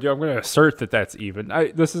what I'm going to do. I'm going to assert that that's even.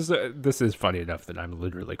 This is funny enough that I'm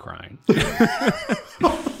literally crying.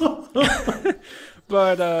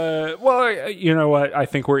 But you know what? I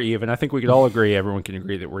think we're even. I think we could all agree. Everyone can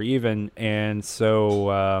agree that we're even. And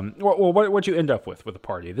so, what'd you end up with a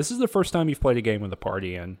party? This is the first time you've played a game with a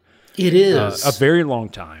party in. It is a very long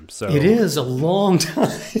time. So it is a long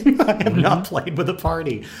time. I have not played with a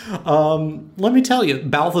party. Let me tell you,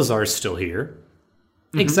 Balthazar's still here.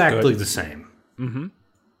 Exactly the same.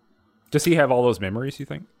 Does he have all those memories, you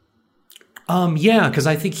think? Yeah, because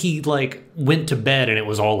I think he went to bed and it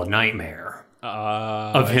was all a nightmare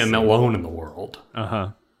of him alone in the world.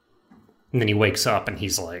 And then he wakes up and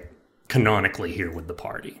he's canonically here with the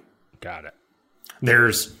party. Got it.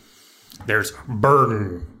 There's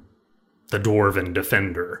Burden, the Dwarven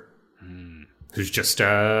Defender, who's just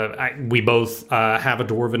we both have a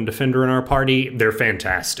Dwarven Defender in our party. They're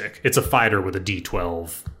fantastic. It's a fighter with a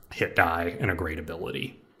D12 hit die and a great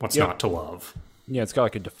ability. What's not to love? Yeah, it's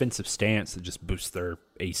got a defensive stance that just boosts their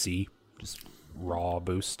AC, just raw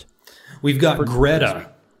boost. We've got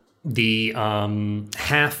Greta, the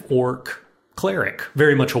half-orc cleric,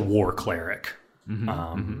 very much a war cleric.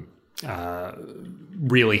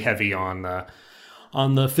 Really heavy on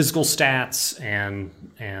the physical stats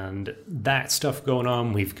and that stuff going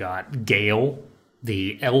on. We've got Gale,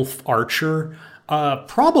 the elf archer,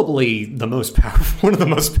 probably the most powerful, one of the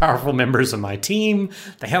most powerful members of my team.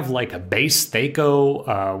 They have a base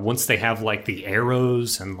Thaco. Once they have the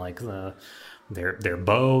arrows and their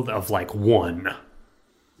bow of 1.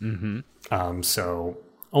 So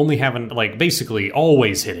only having basically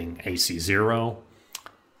always hitting AC 0.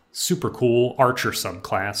 Super cool archer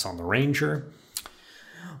subclass on the ranger.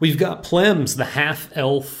 We've got Plems, the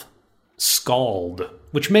half-elf Scald,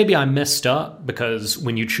 which maybe I messed up because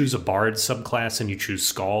when you choose a bard subclass and you choose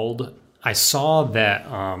Scald, I saw that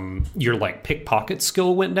your like pickpocket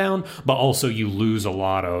skill went down, but also you lose a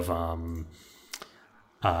lot of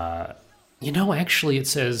actually it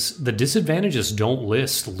says the disadvantages don't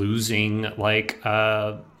list losing like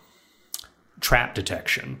trap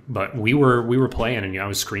detection, but we were playing and I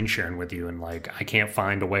was screen sharing with you and like I can't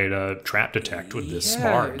find a way to trap detect with this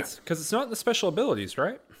bard because it's not in the special abilities,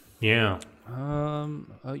 right? Yeah. I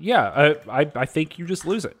think you just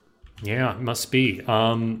lose it. Yeah, it must be.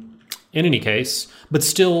 In any case, but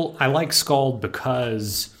still, I like Scald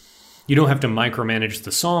because you don't have to micromanage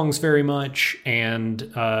the songs very much, and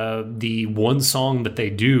the one song that they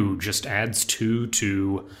do just adds 2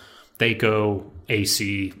 to Thaco,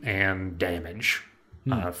 AC, and damage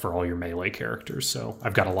for all your melee characters. So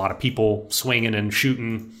I've got a lot of people swinging and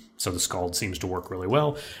shooting, so the Scald seems to work really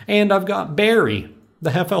well. And I've got Barry,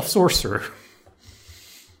 the half-elf sorcerer.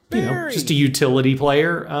 Just a utility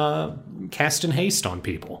player casting haste on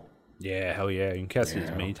people. Yeah, hell yeah. You can cast it as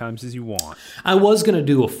many times as you want. I was going to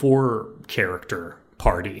do a 4-character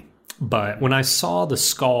party, but when I saw the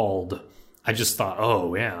Scald, I just thought,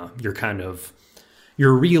 oh, yeah,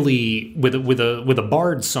 you're really, with a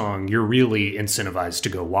bard song, you're really incentivized to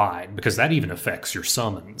go wide, because that even affects your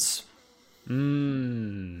summons.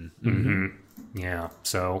 Yeah,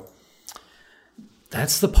 so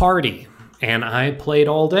that's the party. And I played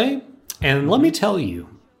all day, and let me tell you,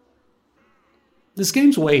 this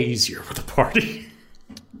game's way easier with a party.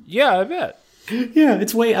 Yeah, I bet. Yeah,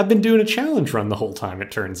 I've been doing a challenge run the whole time,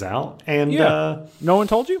 it turns out. And no one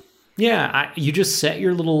told you? Yeah, you just set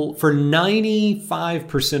your for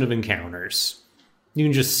 95% of encounters, you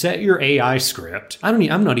can just set your AI script. I'm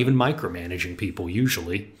not even micromanaging people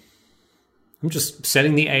usually. I'm just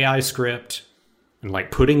setting the AI script and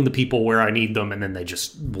like putting the people where I need them, and then they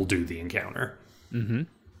just will do the encounter.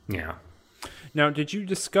 Yeah. Now, did you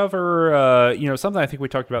discover, something I think we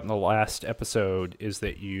talked about in the last episode is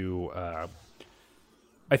that you,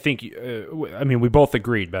 we both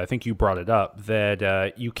agreed, but I think you brought it up,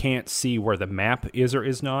 that you can't see where the map is or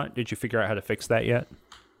is not. Did you figure out how to fix that yet?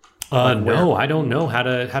 No, I don't know how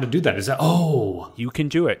to do that. Is that? Oh, you can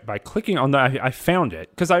do it by clicking on the. I found it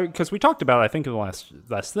because we talked about it, I think in the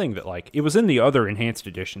last thing that like it was in the other enhanced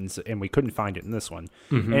editions and we couldn't find it in this one,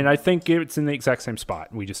 and I think it's in the exact same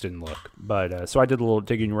spot. We just didn't look, but so I did a little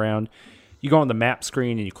digging around. You go on the map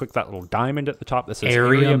screen and you click that little diamond at the top that says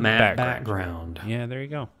area map background. Yeah, there you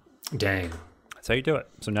go. Dang, that's how you do it.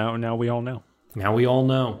 So now we all know. Now we all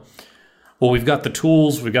know. Well, we've got the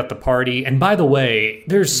tools, we've got the party, and by the way,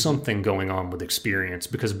 there's something going on with experience,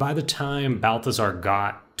 because by the time Balthazar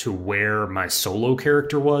got to where my solo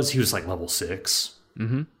character was, he was like level 6.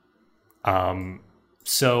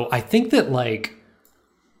 So I think that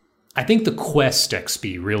the quest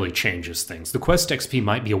XP really changes things. The quest XP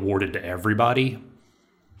might be awarded to everybody.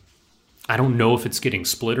 I don't know if it's getting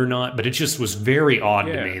split or not, but it just was very odd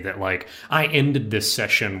to me that like I ended this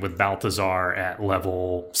session with Balthazar at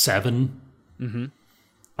level 7.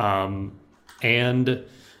 And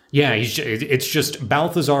yeah, it's just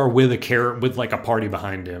Balthazar with with like a party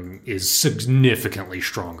behind him is significantly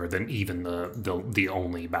stronger than even the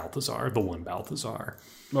only Balthazar, the one Balthazar.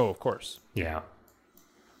 Oh, of course. Yeah.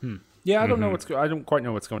 Yeah, I don't know I don't quite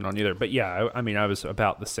know what's going on either, but yeah, I was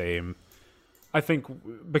about the same. I think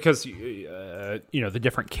because the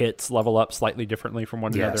different kits level up slightly differently from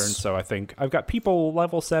one another, and so I think I've got people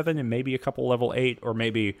level 7 and maybe a couple level 8, or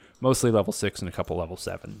maybe mostly level 6 and a couple level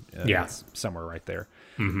 7. It's somewhere right there.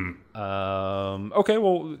 Okay,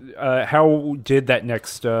 well, how did that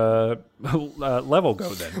next level go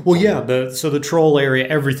then? Well, yeah, the troll area,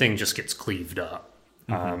 everything just gets cleaved up.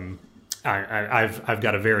 I've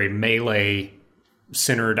got a very melee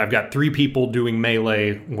centered. I've got 3 people doing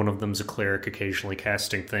melee. One of them's a cleric, occasionally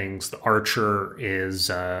casting things. The archer is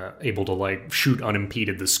able to like shoot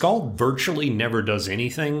unimpeded. The Scald virtually never does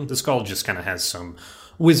anything. The Scald just kind of has some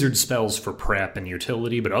wizard spells for prep and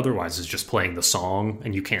utility, but otherwise is just playing the song,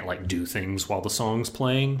 and you can't like do things while the song's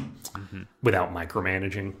playing without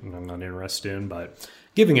micromanaging. I'm not interested in, but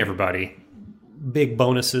giving everybody big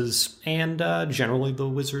bonuses, and generally the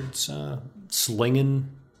wizards slinging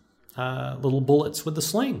little bullets with the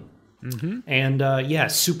sling. And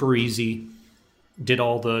super easy. Did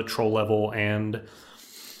all the troll level and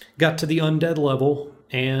got to the undead level,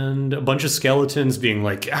 and a bunch of skeletons being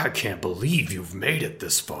like, I can't believe you've made it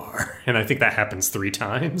this far. And I think that happens 3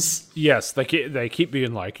 times. Yes, they keep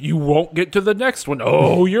being like, you won't get to the next one.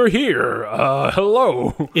 Oh, you're here.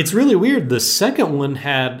 Hello. It's really weird. The second one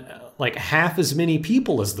had like half as many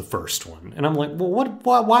people as the first one. And I'm like, well,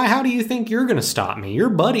 why, how do you think you're going to stop me? Your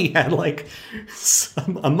buddy had like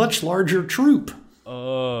a much larger troop.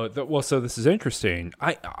 Well, so this is interesting.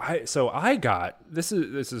 It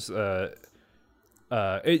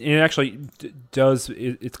actually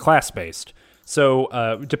it's class based.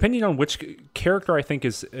 So depending on which character I think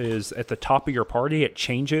is at the top of your party, it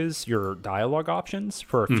changes your dialogue options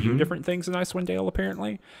for a few different things in Icewind Dale,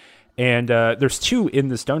 apparently. And there's 2 in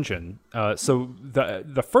this dungeon. So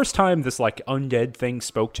the first time this like undead thing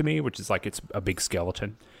spoke to me, which is like it's a big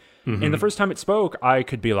skeleton, and the first time it spoke, I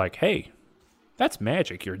could be like, hey, that's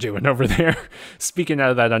magic you're doing over there. Speaking out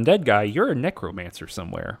of that undead guy, you're a necromancer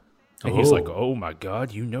somewhere. And he's like, oh my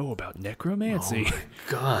God, you know about necromancy. Oh my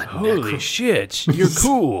God. Holy shit, you're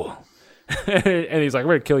cool. And he's like,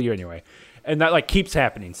 we're going to kill you anyway. And that like keeps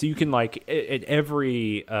happening. So you can like, at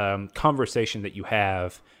every conversation that you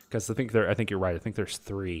have, because I think you're right, I think there's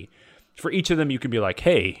 3. For each of them, you can be like,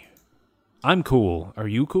 hey, I'm cool. Are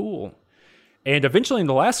you cool? And eventually in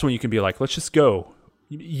the last one, you can be like, let's just go.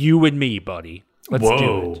 You and me, buddy. Let's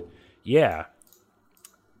do it. Yeah.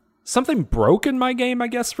 Something broke in my game, I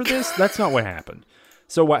guess, for this. That's not what happened.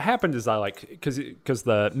 So what happened is I like, because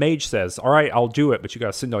the mage says, all right, I'll do it, but you got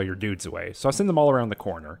to send all your dudes away. So I send them all around the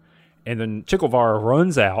corner. And then Ticklevar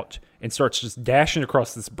runs out and starts just dashing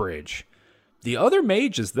across this bridge. The other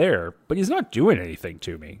mage is there, but he's not doing anything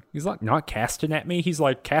to me. He's like not casting at me. He's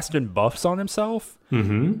like casting buffs on himself.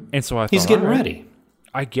 Mm-hmm. And so I thought, he's getting ready.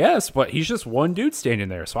 I guess, but he's just one dude standing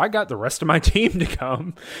there. So I got the rest of my team to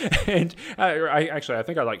come. And I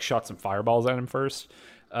think I like shot some fireballs at him first.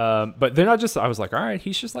 But then I was like, all right,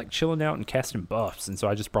 he's just like chilling out and casting buffs. And so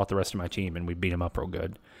I just brought the rest of my team and we beat him up real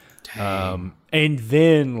good. And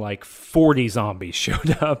then like 40 zombies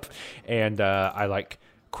showed up and I like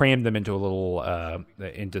crammed them into a little,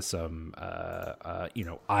 into some,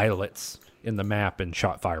 islets in the map and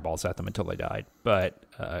shot fireballs at them until they died. But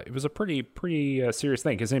it was a pretty serious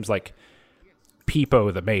thing. His name's like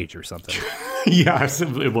Peepo the Mage or something. Yeah,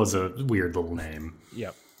 it was a weird little name.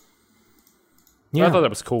 Yep. Yeah. I thought that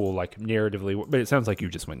was cool, like narratively, but it sounds like you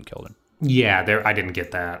just went and killed him. Yeah, I didn't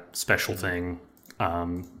get that special thing.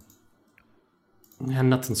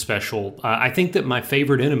 Nothing special. I think that my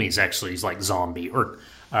favorite enemies actually is like zombie or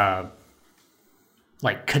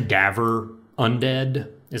like cadaver undead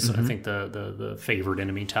is I think the favorite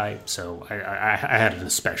enemy type. So I had an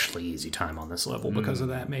especially easy time on this level because of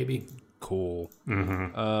that. Maybe. Cool.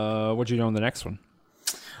 What'd you do on the next one?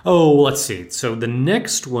 Oh, let's see. So the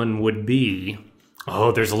next one would be.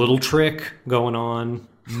 Oh, there's a little trick going on.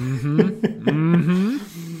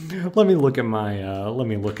 Let me look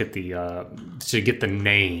at the to get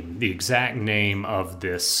the exact name of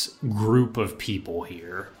this group of people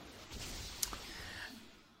here.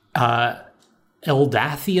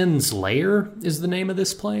 Eldathian's Lair is the name of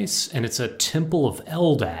this place, and it's a temple of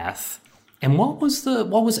Eldath. And what was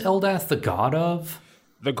Eldath the god of?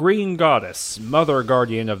 The green goddess, mother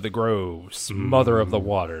guardian of the groves, mother of the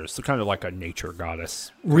waters. So kind of like a nature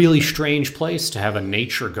goddess. Really strange place to have a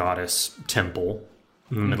nature goddess temple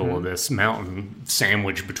in the middle of this mountain,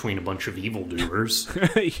 sandwiched between a bunch of evildoers.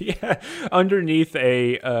 Yeah, underneath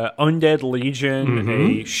a undead legion,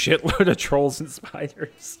 a shitload of trolls and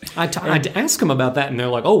spiders. I'd ask them about that, and they're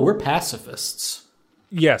like, "Oh, we're pacifists."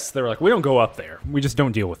 Yes, they're like, "We don't go up there. We just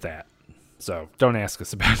don't deal with that. So don't ask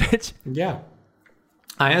us about it." Yeah,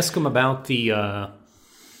 I asked them about the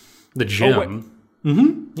gym.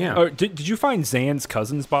 Yeah. Oh, did you find Zan's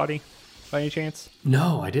cousin's body by any chance?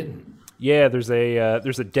 No, I didn't. Yeah, there's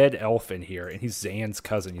a dead elf in here, and he's Zan's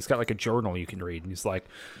cousin. He's got like a journal you can read, and he's like,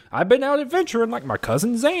 "I've been out adventuring like my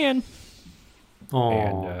cousin Zan." Oh,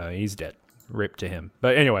 and he's dead. Rip to him.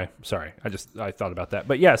 But anyway, sorry, I thought about that.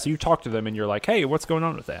 But yeah, so you talk to them, and you're like, "Hey, what's going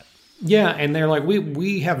on with that?" Yeah, and they're like,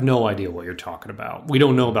 we have no idea what you're talking about. We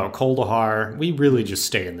don't know about Kuldahar. We really just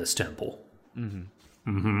stay in this temple.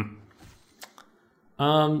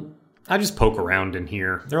 I just poke around in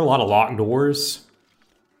here. There are a lot of locked doors.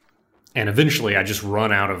 And eventually I just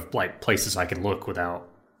run out of like places I can look without...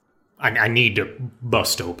 I need to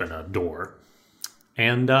bust open a door.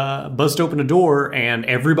 And bust open a door, and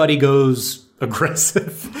everybody goes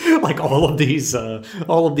aggressive. Like all of these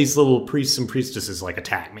little priests and priestesses like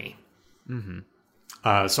attack me.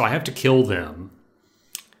 So I have to kill them.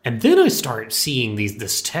 And then I start seeing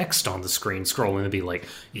this text on the screen scrolling and be like,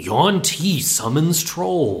 Yuan Ti summons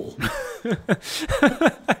troll.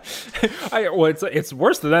 It's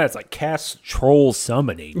worse than that. It's like cast troll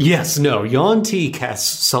summoning. Yes, no, Yuan Ti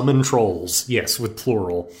casts summon trolls. Yes, with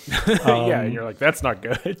plural. Yeah, and you're like, that's not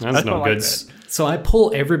good. That's no good. So I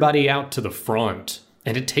pull everybody out to the front,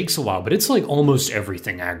 and it takes a while, but it's like almost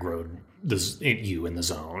everything aggroed you in the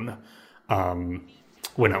zone.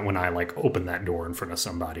 When I like open that door in front of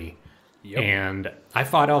somebody. Yep. And I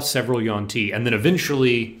fought off several Yuan Ti, and then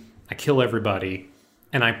eventually I kill everybody,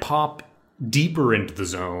 and I pop deeper into the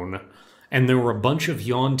zone, and there were a bunch of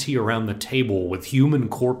Yuan Ti around the table with human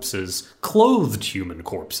corpses, clothed human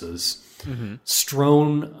corpses,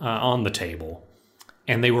 strewn on the table.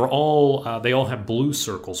 And they all have blue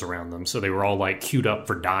circles around them, so they were all like queued up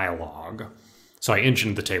for dialogue. So I inch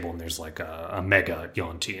into the table, and there's like a mega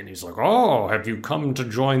Yuan Ti, and he's like, "Oh, have you come to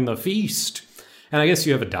join the feast?" And I guess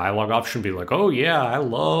you have a dialogue option, be like, "Oh yeah, I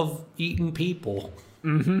love eating people."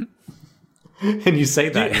 Mm-hmm. And you say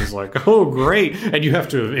that, and he's like, "Oh great!" And you have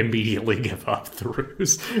to immediately give up the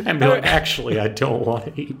ruse and be like, "Actually, I don't want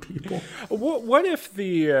to eat people." What if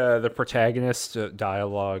the protagonist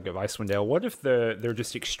dialogue of Icewind Dale? What if they're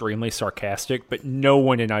just extremely sarcastic, but no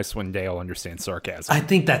one in Icewind Dale understands sarcasm? I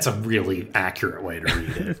think that's a really accurate way to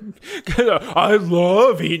read it. I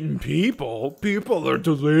love eating people. People are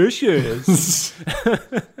delicious.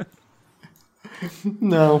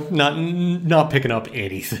 No, not picking up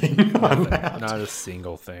anything on that. Not a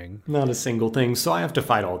single thing. Not a single thing. So I have to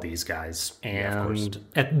fight all these guys, and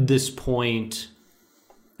at this point,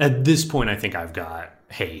 I think I've got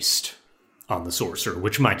haste on the sorcerer,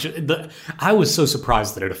 which might. I was so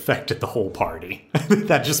surprised that it affected the whole party.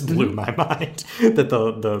 That just blew my mind that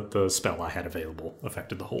the spell I had available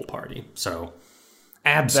affected the whole party. So.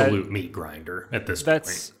 Absolute meat grinder at this point.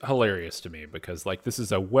 That's hilarious to me because, like, this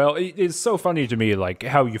is it is so funny to me, like,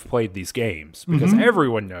 how you've played these games because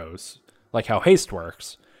everyone knows, like, how haste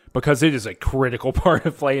works because it is a critical part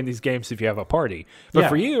of playing these games if you have a party. But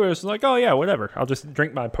for you, it's like, oh, yeah, whatever. I'll just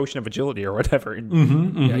drink my potion of agility or whatever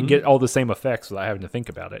and get all the same effects without having to think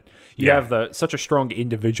about it. You have such a strong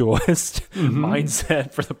individualist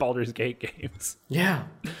mindset for the Baldur's Gate games. Yeah.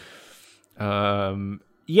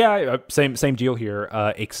 Yeah, same deal here,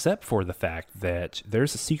 except for the fact that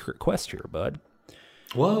there's a secret quest here, bud.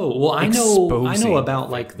 Whoa! Well, I know about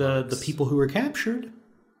like the people who were captured.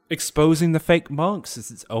 Exposing the fake monks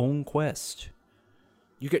is its own quest.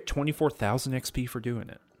 You get 24,000 XP for doing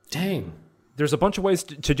it. Dang. There's a bunch of ways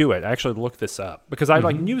to do it. I actually looked this up because I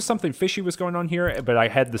knew something fishy was going on here, but I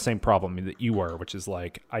had the same problem that you were, which is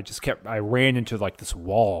like I ran into like this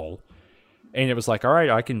wall. And it was like, all right,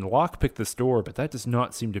 I can lockpick this door, but that does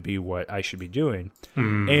not seem to be what I should be doing.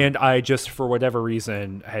 And I just, for whatever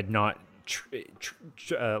reason, had not tripped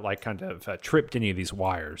any of these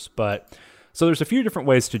wires. But so there's a few different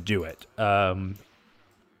ways to do it.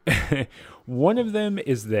 One of them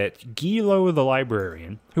is that Gilo the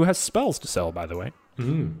librarian, who has spells to sell, by the way,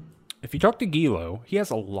 if you talk to Gilo, he has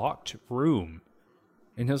a locked room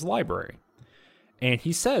in his library. And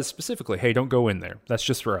he says specifically, hey, don't go in there. That's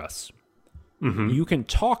just for us. You can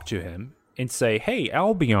talk to him and say, hey,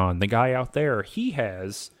 Albion, the guy out there, he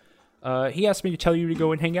asked me to tell you to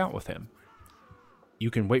go and hang out with him.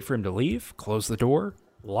 You can wait for him to leave, close the door,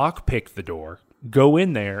 lockpick the door, go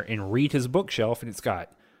in there and read his bookshelf, and it's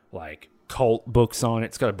got, like, cult books on it.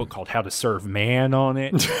 It's got a book called How to Serve Man on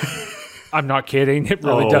it. I'm not kidding. It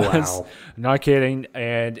really does. Wow. I'm not kidding.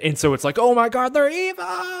 And so it's like, oh, my God, they're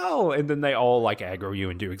evil! And then they all, like, aggro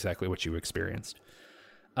you and do exactly what you experienced.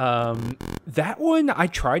 That one, I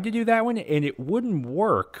tried to do that one and it wouldn't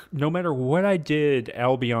work. No matter what I did,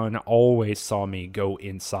 Albion always saw me go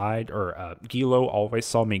inside, or Gilo always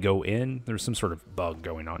saw me go in. There's some sort of bug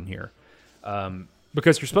going on here.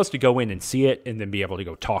 Because you're supposed to go in and see it and then be able to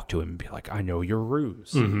go talk to him and be like, I know your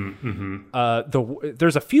ruse.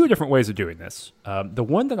 There's a few different ways of doing this. The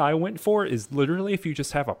one that I went for is literally if you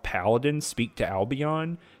just have a paladin speak to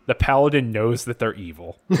Albion, the paladin knows that they're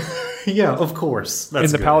evil. Yeah, of course. That's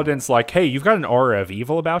and the good. Paladin's like, hey, you've got an aura of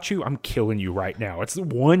evil about you. I'm killing you right now. It's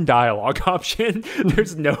one dialogue option.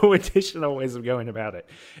 There's no additional ways of going about it.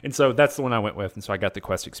 And so that's the one I went with. And so I got the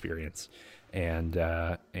quest experience. And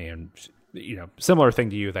you know, similar thing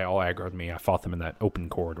to you. They all aggroed me. I fought them in that open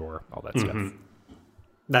corridor, all that stuff.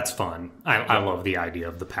 That's fun. I love the idea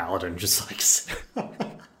of the paladin just like...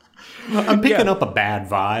 I'm picking up a bad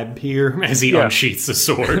vibe here as he unsheaths the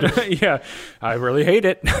sword. Yeah, I really hate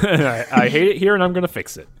it. I hate it here, and I'm going to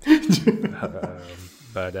fix it.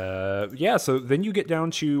 So then you get down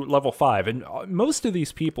to level 5. And most of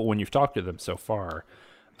these people, when you've talked to them so far,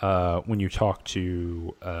 when you talk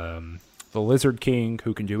to the Lizard King,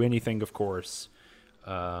 who can do anything, of course.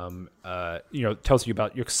 Tells you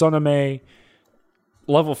about Yuxaname.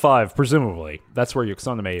 Level 5, presumably. That's where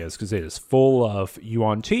Yuxaname is, because it is full of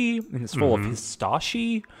Yuan Ti, and it's full of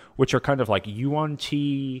Histashi, which are kind of like Yuan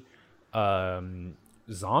Ti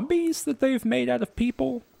zombies that they've made out of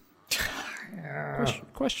people.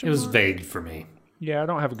 Question It was mark? vague for me. Yeah, I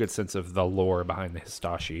don't have a good sense of the lore behind the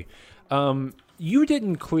Histashi. You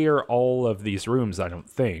didn't clear all of these rooms, I don't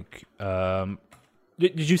think.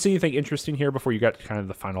 Did you see anything interesting here before you got to kind of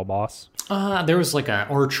the final boss? There was like an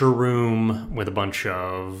archer room with a bunch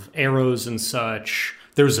of arrows and such.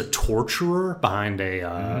 There was a torturer behind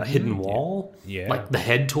a hidden wall, Yeah. like the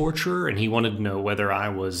head torturer, and he wanted to know whether I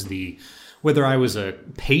was a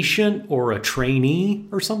patient or a trainee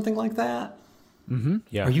or something like that.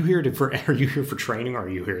 Yeah. Are you here for training, or are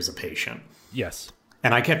you here as a patient? Yes.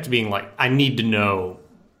 And I kept being like, I need to know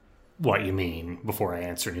what you mean before I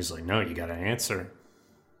answer. And he's like, no, you got to answer.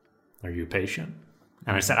 Are you a patient?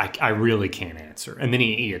 And I said, I really can't answer. And then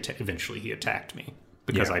eventually he attacked me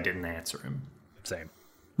because Yeah. I didn't answer him. Same.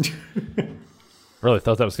 Really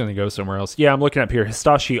thought that was going to go somewhere else. Yeah, I'm looking up here.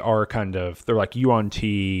 Histashi are they're like Yuan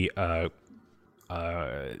Ti.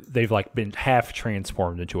 They've like been half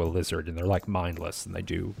transformed into a lizard, and they're like mindless, and they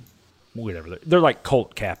do whatever. They're like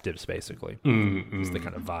cult captives, basically. Is the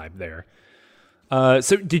kind of vibe there.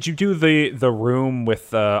 So did you do the room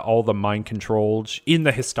with all the mind controlled in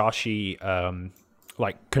the Histashi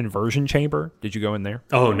like conversion chamber? Did you go in there?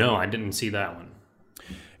 Oh, no, I didn't see that one.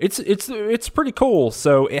 It's pretty cool.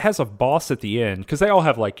 So it has a boss at the end, because they all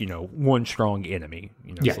have like, one strong enemy.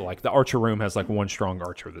 Yeah. So like the archer room has like one strong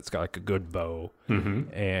archer that's got like a good bow,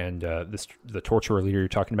 and the torturer leader you're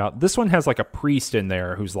talking about. This one has like a priest in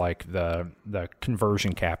there who's like the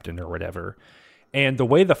conversion captain or whatever. And the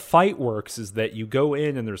way the fight works is that you go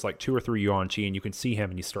in and there's like 2 or 3 Yuan Chi, and you can see him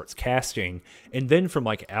and he starts casting. And then from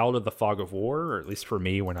like out of the fog of war, or at least for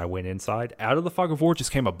me when I went inside, out of the fog of war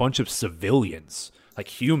just came a bunch of civilians, like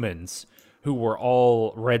humans, who were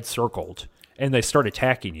all red circled. And they start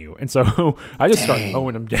attacking you. And so I just started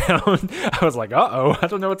mowing them down. I was like, uh-oh, I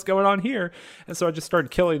don't know what's going on here. And so I just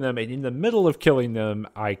started killing them. And in the middle of killing them,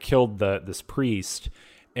 I killed this priest.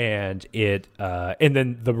 And and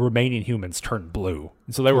then the remaining humans turned blue.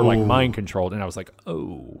 And so they were like mind controlled. And I was like,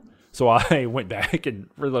 oh. So I went back and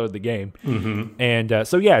reloaded the game. And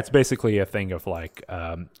so, yeah, it's basically a thing of like,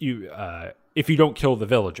 if you don't kill the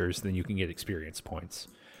villagers, then you can get experience points.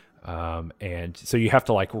 And so you have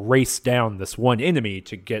to like race down this one enemy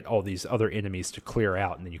to get all these other enemies to clear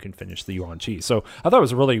out, and then you can finish the Yuan Chi. So I thought it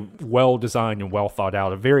was really well designed and well thought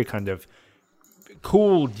out, a very kind of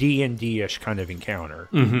cool D&D-ish kind of encounter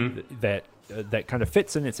that kind of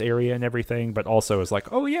fits in its area and everything, but also is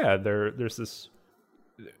like, oh yeah, there's this.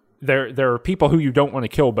 There are people who you don't want to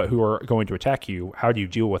kill, but who are going to attack you. How do you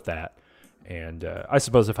deal with that? And I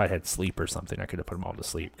suppose if I had sleep or something, I could have put them all to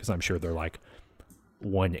sleep, because I'm sure they're like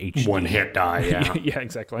 1 HP. One hit die, yeah. Yeah,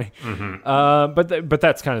 exactly. But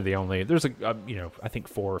that's kind of the only. There's I think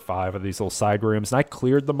 4 or 5 of these little side rooms, and I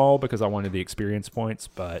cleared them all because I wanted the experience points.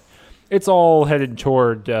 But it's all headed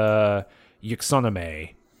toward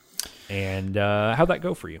Yuxaname. And how'd that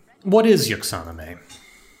go for you? What is Yuxaname?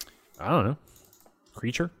 I don't know.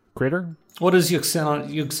 Critter? What does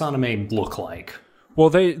Yuxaname look like? Well,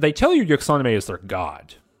 they tell you Yuxaname is their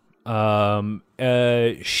god.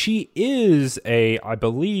 She is I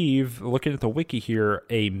believe, looking at the wiki here,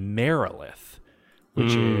 a Merilith,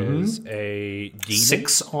 which is a demon.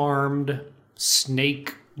 6-armed,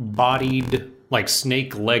 snake-bodied, like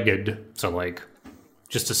snake-legged, so like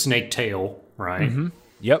just a snake tail, right?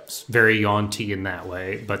 Yep. Very Yuan-Ti in that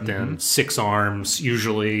way, but then 6 arms.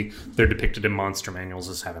 Usually, they're depicted in monster manuals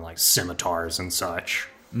as having like scimitars and such.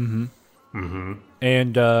 And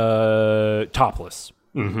topless.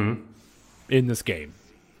 In this game.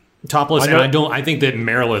 Topless, and I think that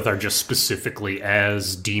Merilith are just specifically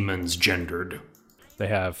as demons gendered. They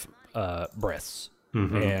have breasts.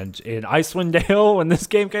 And in Icewind Dale, when this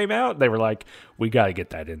game came out, they were like, we got to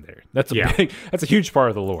get that in there. That's a huge part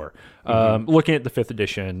of the lore. Looking at the 5th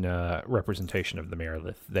edition representation of the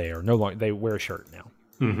Merilith, they wear a shirt now.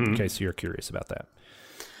 In case you're curious about that.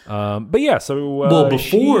 But yeah, so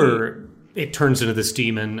before it turns into this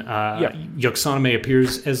demon, Yuxaname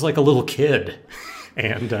appears as like a little kid,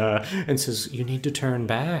 and says, "You need to turn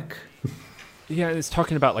back." Yeah, it's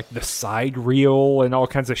talking about like the side reel and all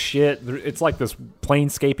kinds of shit. It's like this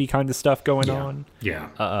planescapey kind of stuff going on.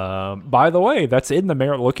 Yeah. By the way, that's in the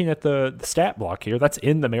looking at the stat block here. That's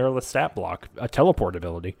in the Merilith stat block, a teleport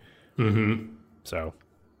ability. So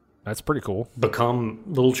that's pretty cool. Become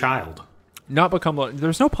little child. not become.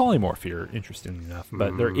 There's no polymorph here, interestingly enough,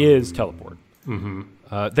 but there is teleport.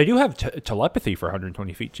 They do have telepathy for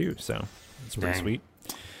 120 feet too, so it's pretty sweet.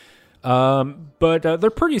 But they're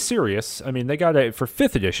pretty serious. I mean, they got for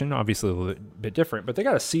 5th edition, obviously a little bit different, but they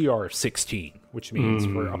got a CR 16, which means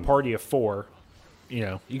for a party of 4,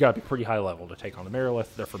 you got to be pretty high level to take on the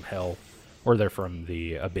Merilith. They're from Hell, or they're from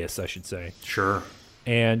the Abyss, I should say. Sure.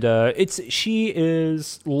 And she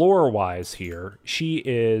is lore-wise here. She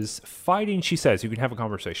is fighting. She says you can have a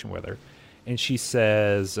conversation with her, and she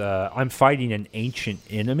says, "I'm fighting an ancient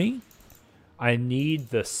enemy. I need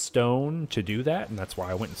the stone to do that, and that's why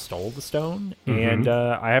I went and stole the stone. And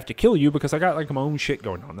I have to kill you because I got like my own shit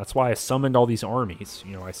going on. That's why I summoned all these armies.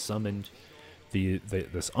 I summoned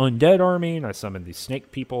this undead army, and I summoned these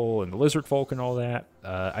snake people and the lizard folk and all that.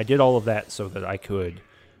 I did all of that so that I could."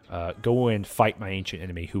 Go and fight my ancient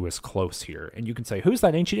enemy who is close here. And you can say, who's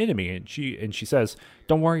that ancient enemy? And she says,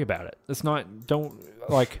 don't worry about it.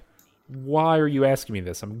 Why are you asking me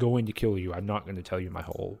this? I'm going to kill you. I'm not going to tell you my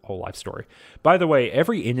whole life story. By the way,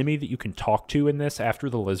 every enemy that you can talk to in this after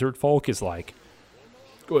the lizard folk is like,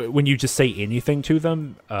 when you just say anything to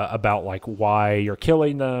them about like why you're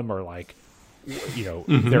killing them or like,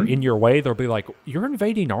 they're in your way, they'll be like, you're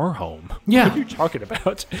invading our home. Yeah. What are you talking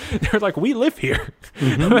about? They're like, we live here.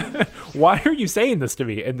 Why are you saying this to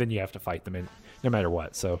me? And then you have to fight them no matter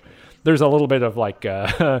what. So there's a little bit of like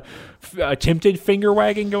attempted finger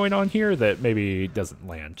wagging going on here that maybe doesn't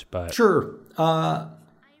land. But sure.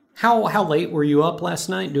 How late were you up last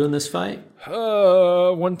night doing this fight?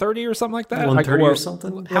 1:30 or something like that. 1:30 or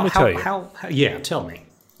something. Let me tell you. Yeah, tell me.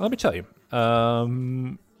 Let me tell you.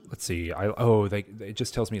 Let's see. It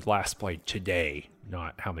just tells me last played today,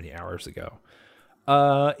 not how many hours ago.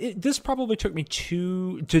 This probably took me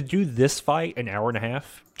to do this fight an hour and a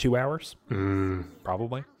half, 2 hours,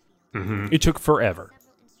 probably. It took forever.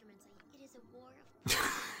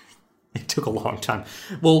 It took a long time.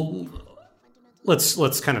 Well,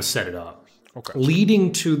 let's kind of set it up. Okay.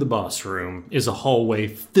 Leading to the boss room is a hallway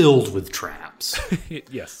filled with traps.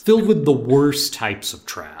 Yes. Filled with the worst types of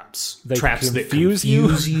traps. They traps that confuse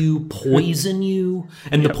you, poison you,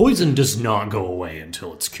 and the poison does not go away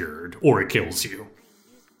until it's cured or it kills you.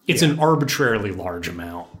 It's an arbitrarily large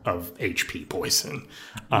amount of HP poison.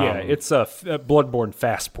 It's a bloodborne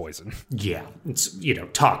fast poison. Yeah, it's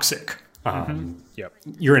toxic. Yep.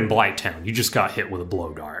 You're in Blighttown. You just got hit with a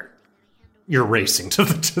blow dart. You're racing to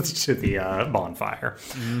the bonfire.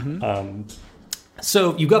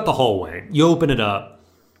 So you got the hallway. You open it up.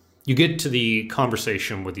 You get to the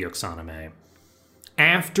conversation with Yogg-Sanume.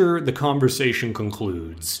 After the conversation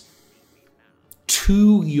concludes,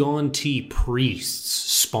 2 Yuan-Ti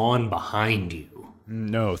priests spawn behind you.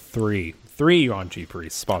 No, 3. 3 Yuan-Ti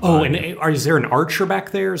priests spawn behind you. And is there an archer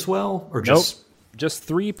back there as well? Or just... Nope. Just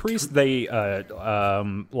 3 priests. They,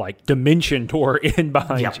 dimension tore in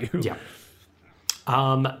behind you. Yeah.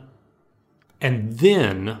 And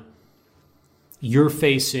then you're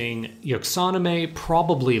facing Yogg-Sanume,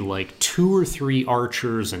 probably like 2 or 3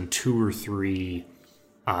 archers and 2 or 3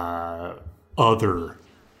 other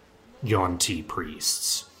Yuan-Ti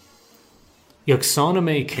priests.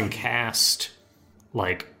 Yogg-Sanume can cast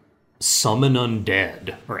like summon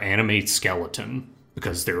undead or animate skeleton,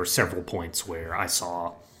 because there were several points where I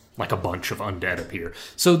saw like a bunch of undead appear.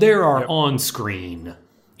 So there are on screen,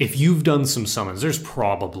 if you've done some summons, there's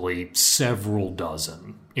probably several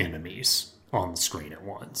dozen enemies on the screen at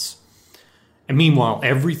once. And meanwhile,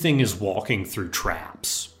 everything is walking through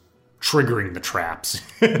traps, triggering the traps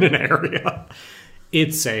in an area.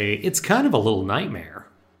 It's kind of a little nightmare.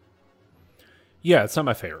 Yeah, it's not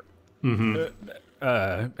my favorite.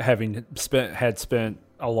 Having spent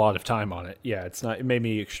a lot of time on it. Yeah, it's not. It made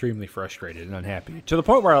me extremely frustrated and unhappy to the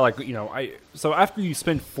point where so after you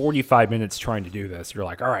spend 45 minutes trying to do this, you're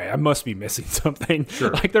like, all right, I must be missing something.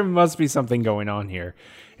 Sure. Like there must be something going on here.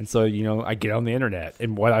 And so, I get on the internet,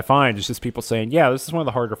 and what I find is just people saying, yeah, this is one of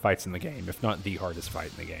the harder fights in the game, if not the hardest fight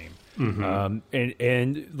in the game.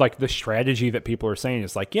 And like the strategy that people are saying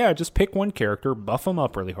is like, yeah, just pick one character, buff them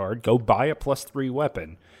up really hard, go buy a +3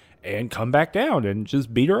 weapon, and come back down and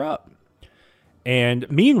just beat her up. And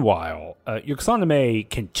meanwhile, Yogg-Sanume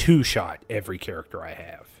can 2-shot every character I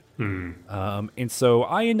have. And so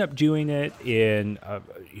I end up doing it in,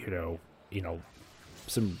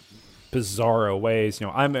 some bizarro ways.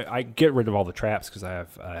 I get rid of all the traps because I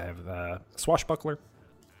have Swashbuckler.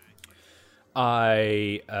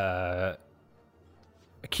 I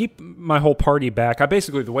keep my whole party back.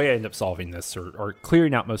 The way I end up solving this or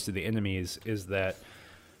clearing out most of the enemies is that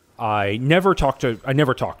I never talk to her.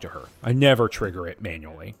 I never trigger it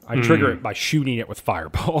manually. I trigger it by shooting it with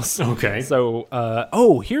fireballs. Okay. So,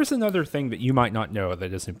 here's another thing that you might not know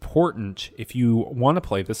that is important if you want to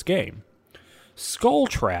play this game. Skull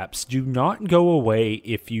traps do not go away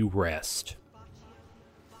if you rest.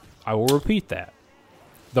 I will repeat that.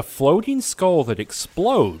 The floating skull that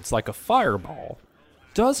explodes like a fireball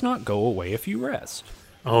does not go away if you rest.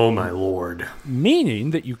 Oh my lord.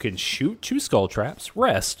 Meaning that you can shoot 2 skull traps,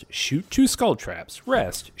 rest, shoot 2 skull traps,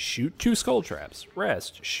 rest, shoot 2 skull traps,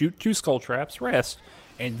 rest, shoot 2 skull traps, rest,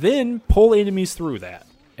 and then pull enemies through that.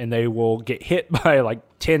 And they will get hit by like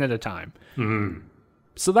 10 at a time. Mm-hmm.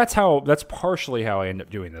 So that's partially how I end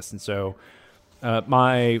up doing this. And so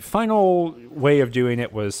my final way of doing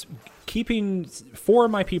it was keeping 4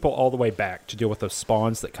 of my people all the way back to deal with those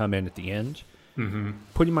spawns that come in at the end. Mm-hmm.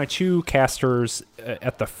 Putting my 2 casters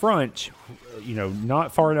at the front,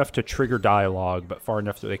 not far enough to trigger dialogue, but far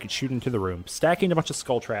enough that they could shoot into the room. Stacking a bunch of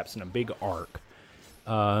skull traps in a big arc.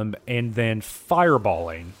 And then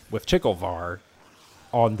fireballing with Ticklevar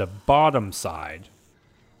on the bottom side.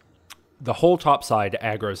 The whole top side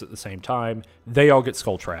aggroes at the same time. They all get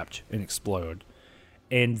skull trapped and explode.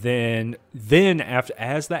 And then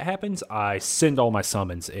as that happens, I send all my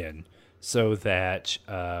summons in so that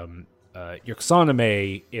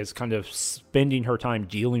Yxaname is kind of spending her time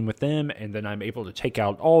dealing with them, and then I'm able to take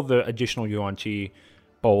out all the additional Yuan-Ti,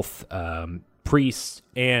 both priests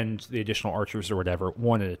and the additional archers or whatever,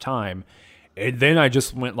 one at a time. And then I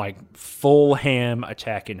just went like full ham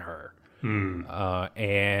attacking her.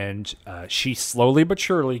 And she slowly but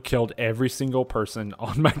surely killed every single person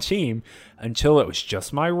on my team until it was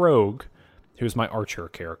just my rogue, who's my archer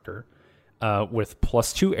character, with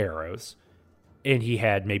 +2 arrows, and he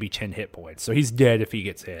had maybe 10 hit points. So he's dead if he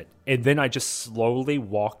gets hit. And then I just slowly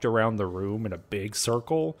walked around the room in a big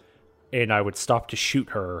circle, and I would stop to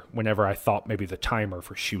shoot her whenever I thought maybe the timer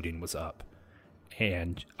for shooting was up.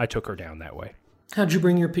 And I took her down that way. How'd you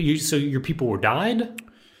bring your people? So your people were died?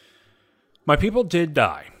 My people did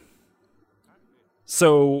die.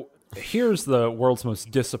 So here's the world's most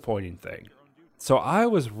disappointing thing. So I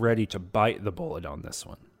was ready to bite the bullet on this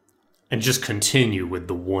one. And just continue with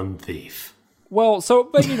the one thief. Well,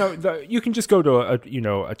 but you can just go to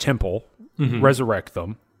a temple, resurrect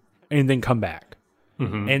them, and then come back.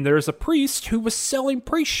 Mm-hmm. And there's a priest who was selling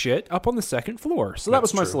priest shit up on the 2nd floor. So that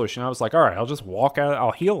was my solution. I was like, all right, I'll just walk out.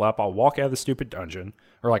 I'll heal up. I'll walk out of the stupid dungeon,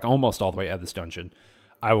 or like almost all the way out of this dungeon.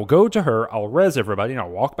 I will go to her, I'll res everybody, and I'll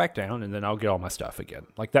walk back down, and then I'll get all my stuff again.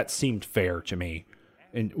 Like, that seemed fair to me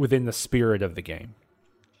and within the spirit of the game.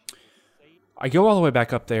 I go all the way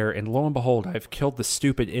back up there, and lo and behold, I've killed the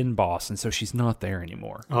stupid inn boss, and so she's not there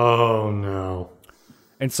anymore. Oh, no.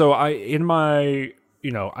 And so I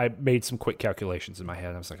made some quick calculations in my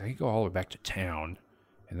head. I was like, I could go all the way back to town,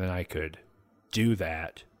 and then I could do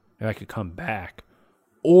that, and I could come back.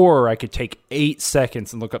 Or I could take 8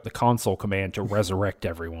 seconds and look up the console command to resurrect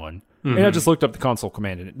everyone. Mm-hmm. And I just looked up the console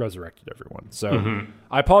command and it resurrected everyone. So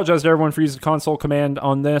I apologize to everyone for using the console command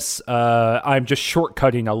on this. I'm just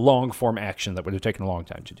shortcutting a long form action that would have taken a long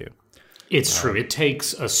time to do. It's true. It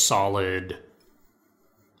takes a solid,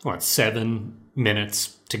 7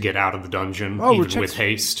 minutes to get out of the dungeon, even with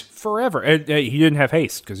haste. Forever. And, he didn't have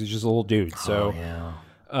haste because he's just a little dude. So,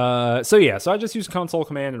 So I just used console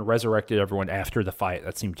command and resurrected everyone after the fight.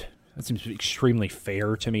 That seems extremely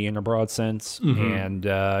fair to me in a broad sense, and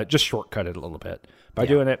just shortcut it a little bit by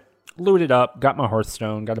doing it. Looted up, got my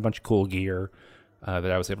Hearthstone, got a bunch of cool gear that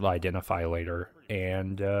I was able to identify later,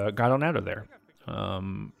 and got on out of there.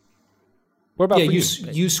 What about for you?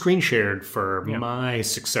 You screen shared for my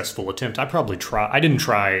successful attempt. I didn't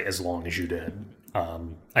try as long as you did.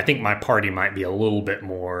 I think my party might be a little bit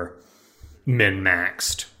more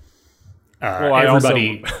min-maxed.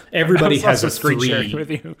 Everybody has a 3. With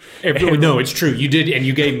you. No, it's true. You did, and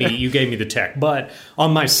you gave me the tech. But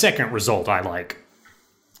on my second result, I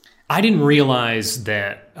didn't realize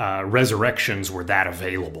that resurrections were that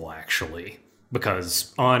available actually,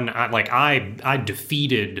 because I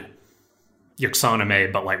defeated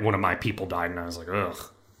Yxaname, but one of my people died, and I was like,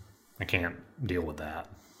 ugh, I can't deal with that.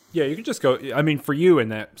 Yeah, you could just go. I mean, for you in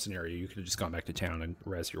that scenario, you could have just gone back to town and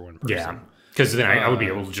res your one person. Yeah, because then I would be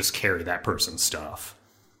able to just carry that person's stuff.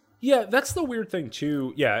 Yeah, that's the weird thing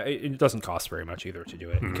too. Yeah, it doesn't cost very much either to do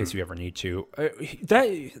it in case you ever need to.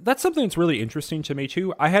 That's something that's really interesting to me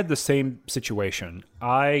too. I had the same situation.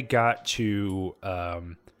 I got to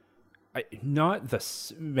it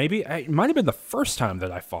might have been the first time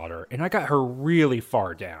that I fought her, and I got her really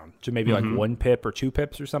far down to maybe like 1 pip or 2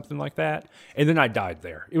 pips or something like that, and then I died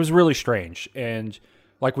there. It was really strange, and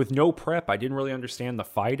Like with no prep, I didn't really understand the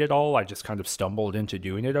fight at all. I just kind of stumbled into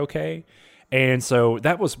doing it okay. And so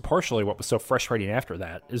that was partially what was so frustrating after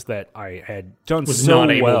that, is that I had done Was so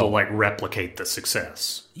not able well. to like replicate the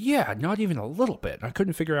success. Yeah, not even a little bit. I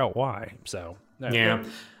couldn't figure out why. So Yeah.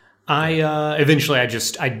 I eventually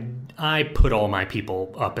I put all my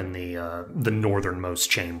people up in the northernmost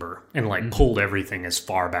chamber and like pulled everything as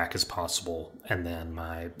far back as possible, and then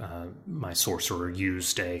my sorcerer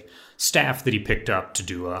used a staff that he picked up to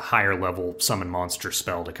do a higher level summon monster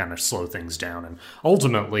spell to kind of slow things down, and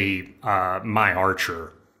ultimately my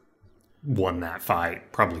archer won that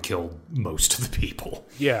fight, probably killed most of the people.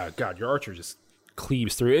 Yeah, God, your archer just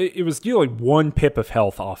cleaves through. It was dealing 1 pip of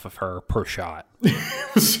health off of her per shot.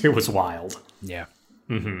 It was wild. Yeah.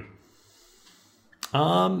 And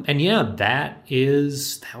yeah, that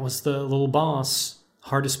was the little boss,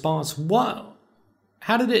 hardest boss. What?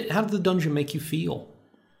 How did the dungeon make you feel?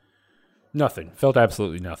 Nothing. Felt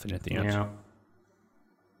absolutely nothing at the end. Yeah.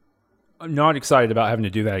 I'm not excited about having to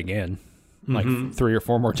do that again. Like 3 or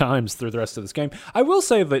 4 more times through the rest of this game. I will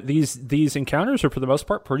say that these encounters are for the most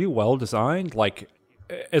part pretty well designed. Like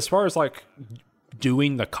as far as like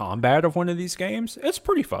doing the combat of one of these games, it's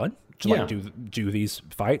pretty fun to like do these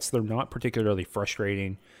fights. They're not particularly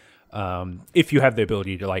frustrating. If you have the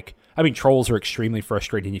ability to like, I mean, trolls are extremely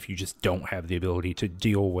frustrating if you just don't have the ability to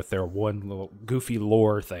deal with their one little goofy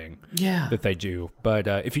lore thing that they do. But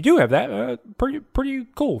if you do have that, pretty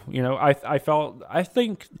cool. You know, I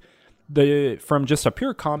think from just a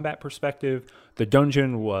pure combat perspective, the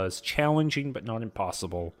dungeon was challenging but not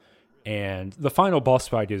impossible, and the final boss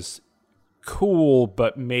fight is cool,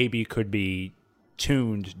 but maybe could be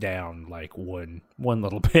tuned down like one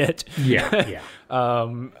little bit. Yeah.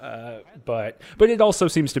 But it also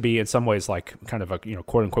seems to be in some ways like kind of a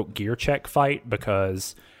quote unquote gear check fight,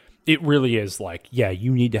 because it really is like, yeah,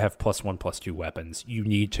 you need to have +1/+2 weapons. You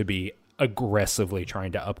need to be aggressively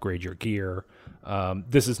trying to upgrade your gear.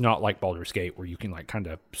 This is not like Baldur's Gate where you can like kind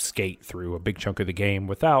of skate through a big chunk of the game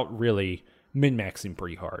without really min-maxing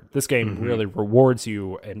pretty hard. This game really rewards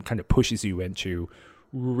you and kind of pushes you into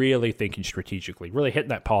really thinking strategically, really hitting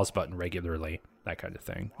that pause button regularly, that kind of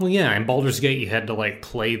thing. Well, yeah, in Baldur's Gate, you had to like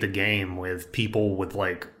play the game with people with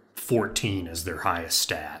like 14 as their highest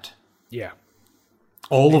stat. Yeah.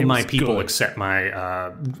 All of my people good. except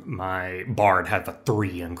my my bard had the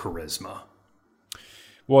 3 in charisma.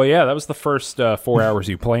 Well, yeah, that was the first 4 hours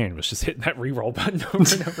you playing, was just hitting that reroll button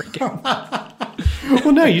over and over again.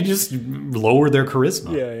 Well, no, you just lower their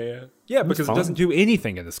charisma. Yeah, because it doesn't do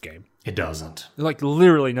anything in this game. It doesn't. Like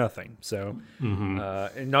literally nothing. So,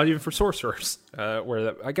 and not even for sorcerers. Where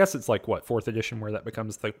that, I guess it's like what, 4th edition where that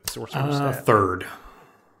becomes the sorcerer stat. 3rd.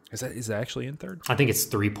 Is that actually in 3rd? I think it's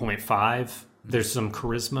 3.5. There's some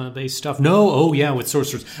charisma-based stuff. No, oh yeah, with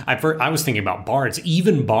sorcerers. I was thinking about bards.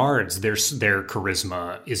 Even bards, their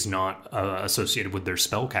charisma is not associated with their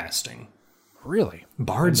spell casting. Really?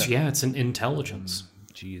 Bards, yeah, it's an intelligence.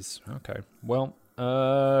 Jeez. Okay. Well,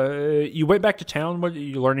 you went back to town. What, did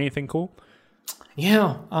you learn anything cool?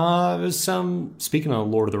 Yeah. There's some. Speaking of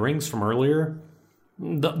Lord of the Rings from earlier,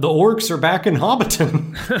 the orcs are back in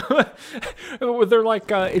Hobbiton. They're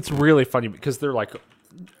like. It's really funny because they're like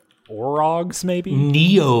Orogs, maybe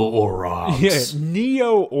Neo-Orogs. Yeah,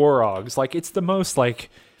 Neo-Orogs. Like it's the most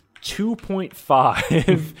like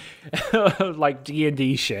 2.5 like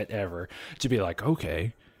D&D shit ever to be like,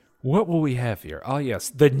 okay, what will we have here? Oh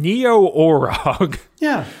yes, the Neo-Orog.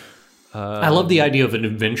 Yeah. I love the idea of an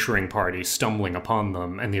adventuring party stumbling upon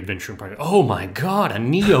them, and the adventuring party, oh my god, a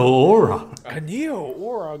Neo-Orog. A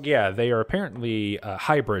Neo-Orog, yeah. They are apparently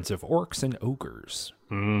hybrids of orcs and ogres,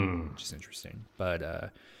 which is interesting.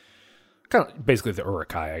 But kind of basically the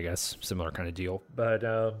Urukai, I guess. Similar kind of deal. But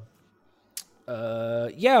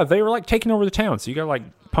yeah, they were like taking over the town. So you got to like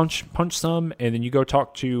punch some, and then you go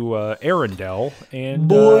talk to Arendelle. And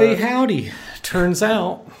boy, howdy. Turns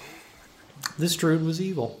out this druid was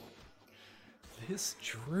evil. This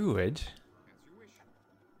druid?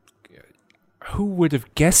 Who would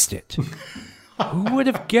have guessed it? Who would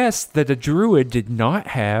have guessed that a druid did not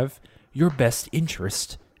have your best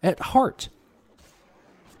interest at heart?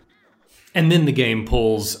 And then the game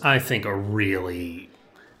pulls, I think, a really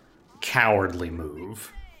cowardly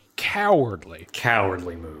move. Cowardly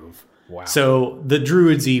move. Wow. So the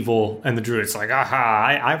druid's evil, and the druid's like,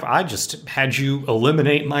 aha, I just had you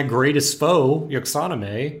eliminate my greatest foe,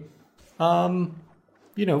 Yogg-Sanume,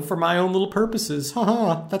 for my own little purposes.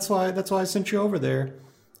 Haha, that's why I sent you over there.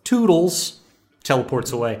 Toodles.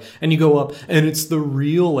 Teleports away, and you go up, and it's the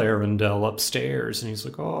real Arendelle upstairs, and he's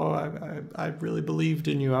like, oh, I really believed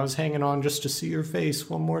in you. I was hanging on just to see your face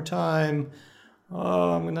one more time.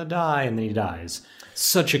 oh, I'm gonna die, and then he dies.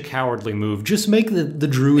 Such a cowardly move. Just make the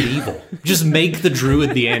druid evil. Just make the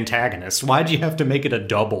druid the antagonist. Why'd you have to make it a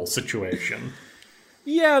double situation?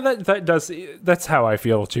 Yeah, that's how I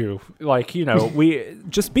feel too. Like, we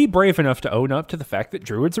just be brave enough to own up to the fact that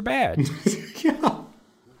druids are bad. Yeah.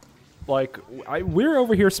 Like, we're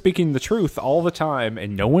over here speaking the truth all the time,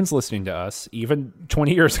 and no one's listening to us, even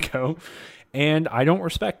 20 years ago, and I don't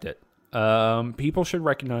respect it. People should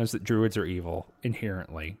recognize that druids are evil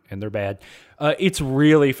inherently, and they're bad. It's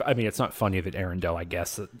really, it's not funny that Arundel, I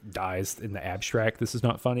guess, dies in the abstract. This is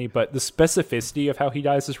not funny, but the specificity of how he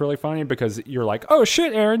dies is really funny, because you're like, oh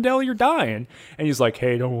shit, Arundel, you're dying. And he's like,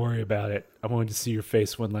 hey, don't worry about it. I wanted to see your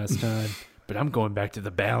face one last time. But I'm going back to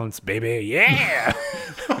the balance, baby. Yeah!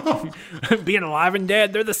 Being alive and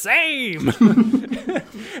dead, they're the same!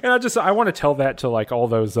 And I want to tell that to, like, all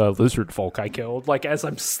those lizard folk I killed, like, as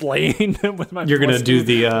I'm slaying them with my... You're going to do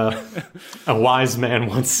the... a wise man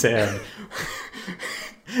once said,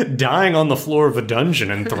 dying on the floor of a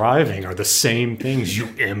dungeon and thriving are the same things, you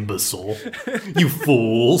imbecile. You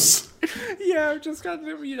fools. Yeah, I've just got,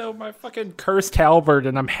 my fucking cursed halberd,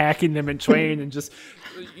 and I'm hacking them in twain and just...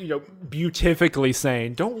 beatifically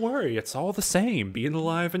saying, don't worry, it's all the same, being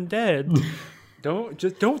alive and dead.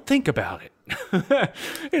 Don't think about it.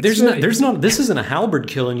 This isn't a halberd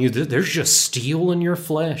killing you. There's just steel in your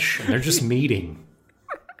flesh, and they're just meeting.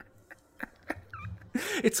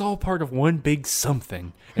 It's all part of one big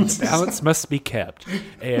something, and the balance must be kept.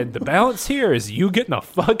 And the balance here is you getting the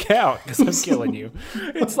fuck out, because I'm killing you.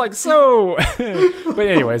 It's like, so... But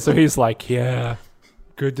anyway, so he's like, yeah...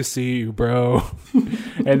 Good to see you, bro.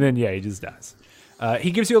 And then, he just dies.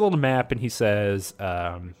 He gives you a little map, and he says,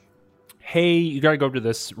 hey, you got to go to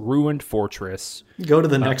this ruined fortress. Go to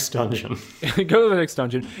the next dungeon. Go to the next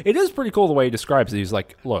dungeon. It is pretty cool the way he describes it. He's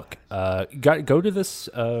like, look, go to this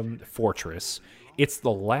fortress. It's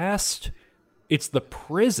the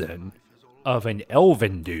prison of an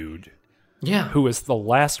elven dude. Yeah. Who is the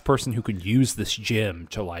last person who could use this gem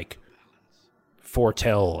to, like,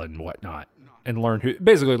 foretell and whatnot. And learn who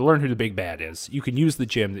the big bad is. You can use the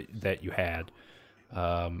gem that you had.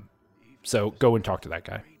 So go and talk to that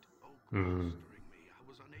guy.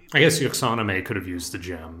 I guess Yoxaname could have used the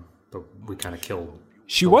gem, but we kind of killed.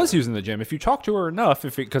 She was using the gem. If you talk to her enough,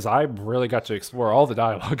 because I really got to explore all the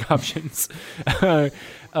dialogue options,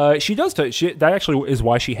 she does. That actually is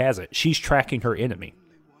why she has it. She's tracking her enemy.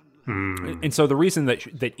 And so the reason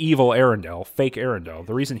that evil Arundel, fake Arundel,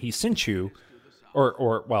 the reason he sent you,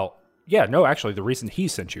 the reason he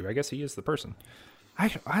sent you, I guess he is the person. I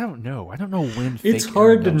don't know. I don't know when. It's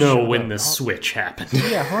hard to know when the switch happened.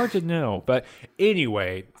 Yeah, hard to know. But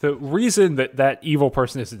anyway, the reason that evil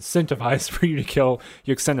person is incentivized for you to kill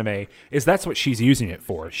Yoxaname is that's what she's using it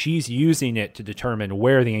for. She's using it to determine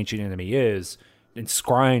where the ancient enemy is and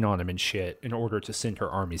scrying on him and shit in order to send her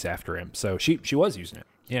armies after him. So she was using it.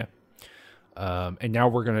 Yeah. And now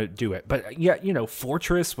we're gonna do it. But yeah,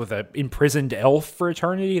 fortress with an imprisoned elf for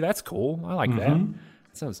eternity. That's cool. I like that.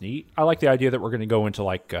 That sounds neat. I like the idea that we're gonna go into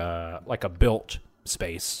like a built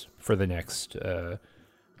space for the next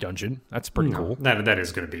dungeon. That's pretty cool. That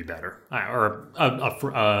is gonna be better, or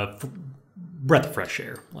a breath of fresh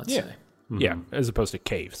air. Let's say. Yeah, as opposed to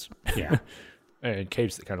caves. Yeah, and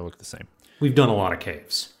caves that kind of look the same. We've done a lot of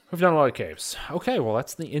caves. We've done a lot of caves. Okay, well,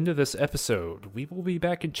 that's the end of this episode. We will be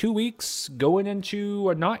back in 2 weeks going into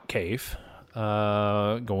a not cave,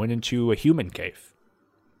 going into a human cave,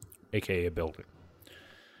 a.k.a. a building.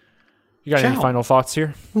 You got any final thoughts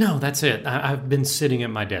here? No, that's it. I've been sitting at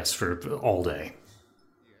my desk for all day.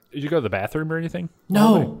 Did you go to the bathroom or anything?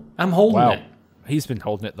 No, I'm holding it. He's been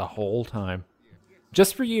holding it the whole time.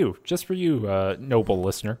 Just for you, noble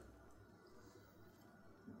listener.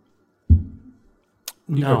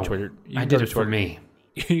 No, I did it for me.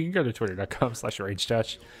 You can go to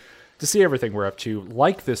twitter.com/RangeTouch to see everything we're up to.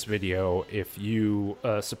 Like this video if you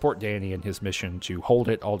support Danny in his mission to hold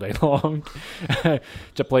it all day long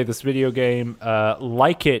to play this video game.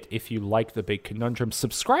 Like it if you like the big conundrum.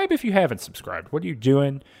 Subscribe if you haven't subscribed. What are you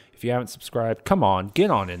doing? If you haven't subscribed, come on,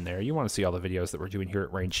 get on in there. You want to see all the videos that we're doing here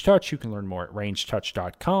at Range Touch. You can learn more at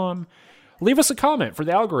rangetouch.com. Leave us a comment for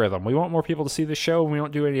the algorithm. We want more people to see this show, and we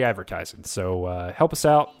don't do any advertising. So help us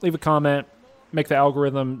out. Leave a comment. Make the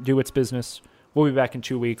algorithm do its business. We'll be back in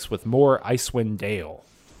 2 weeks with more Icewind Dale.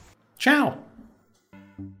 Ciao.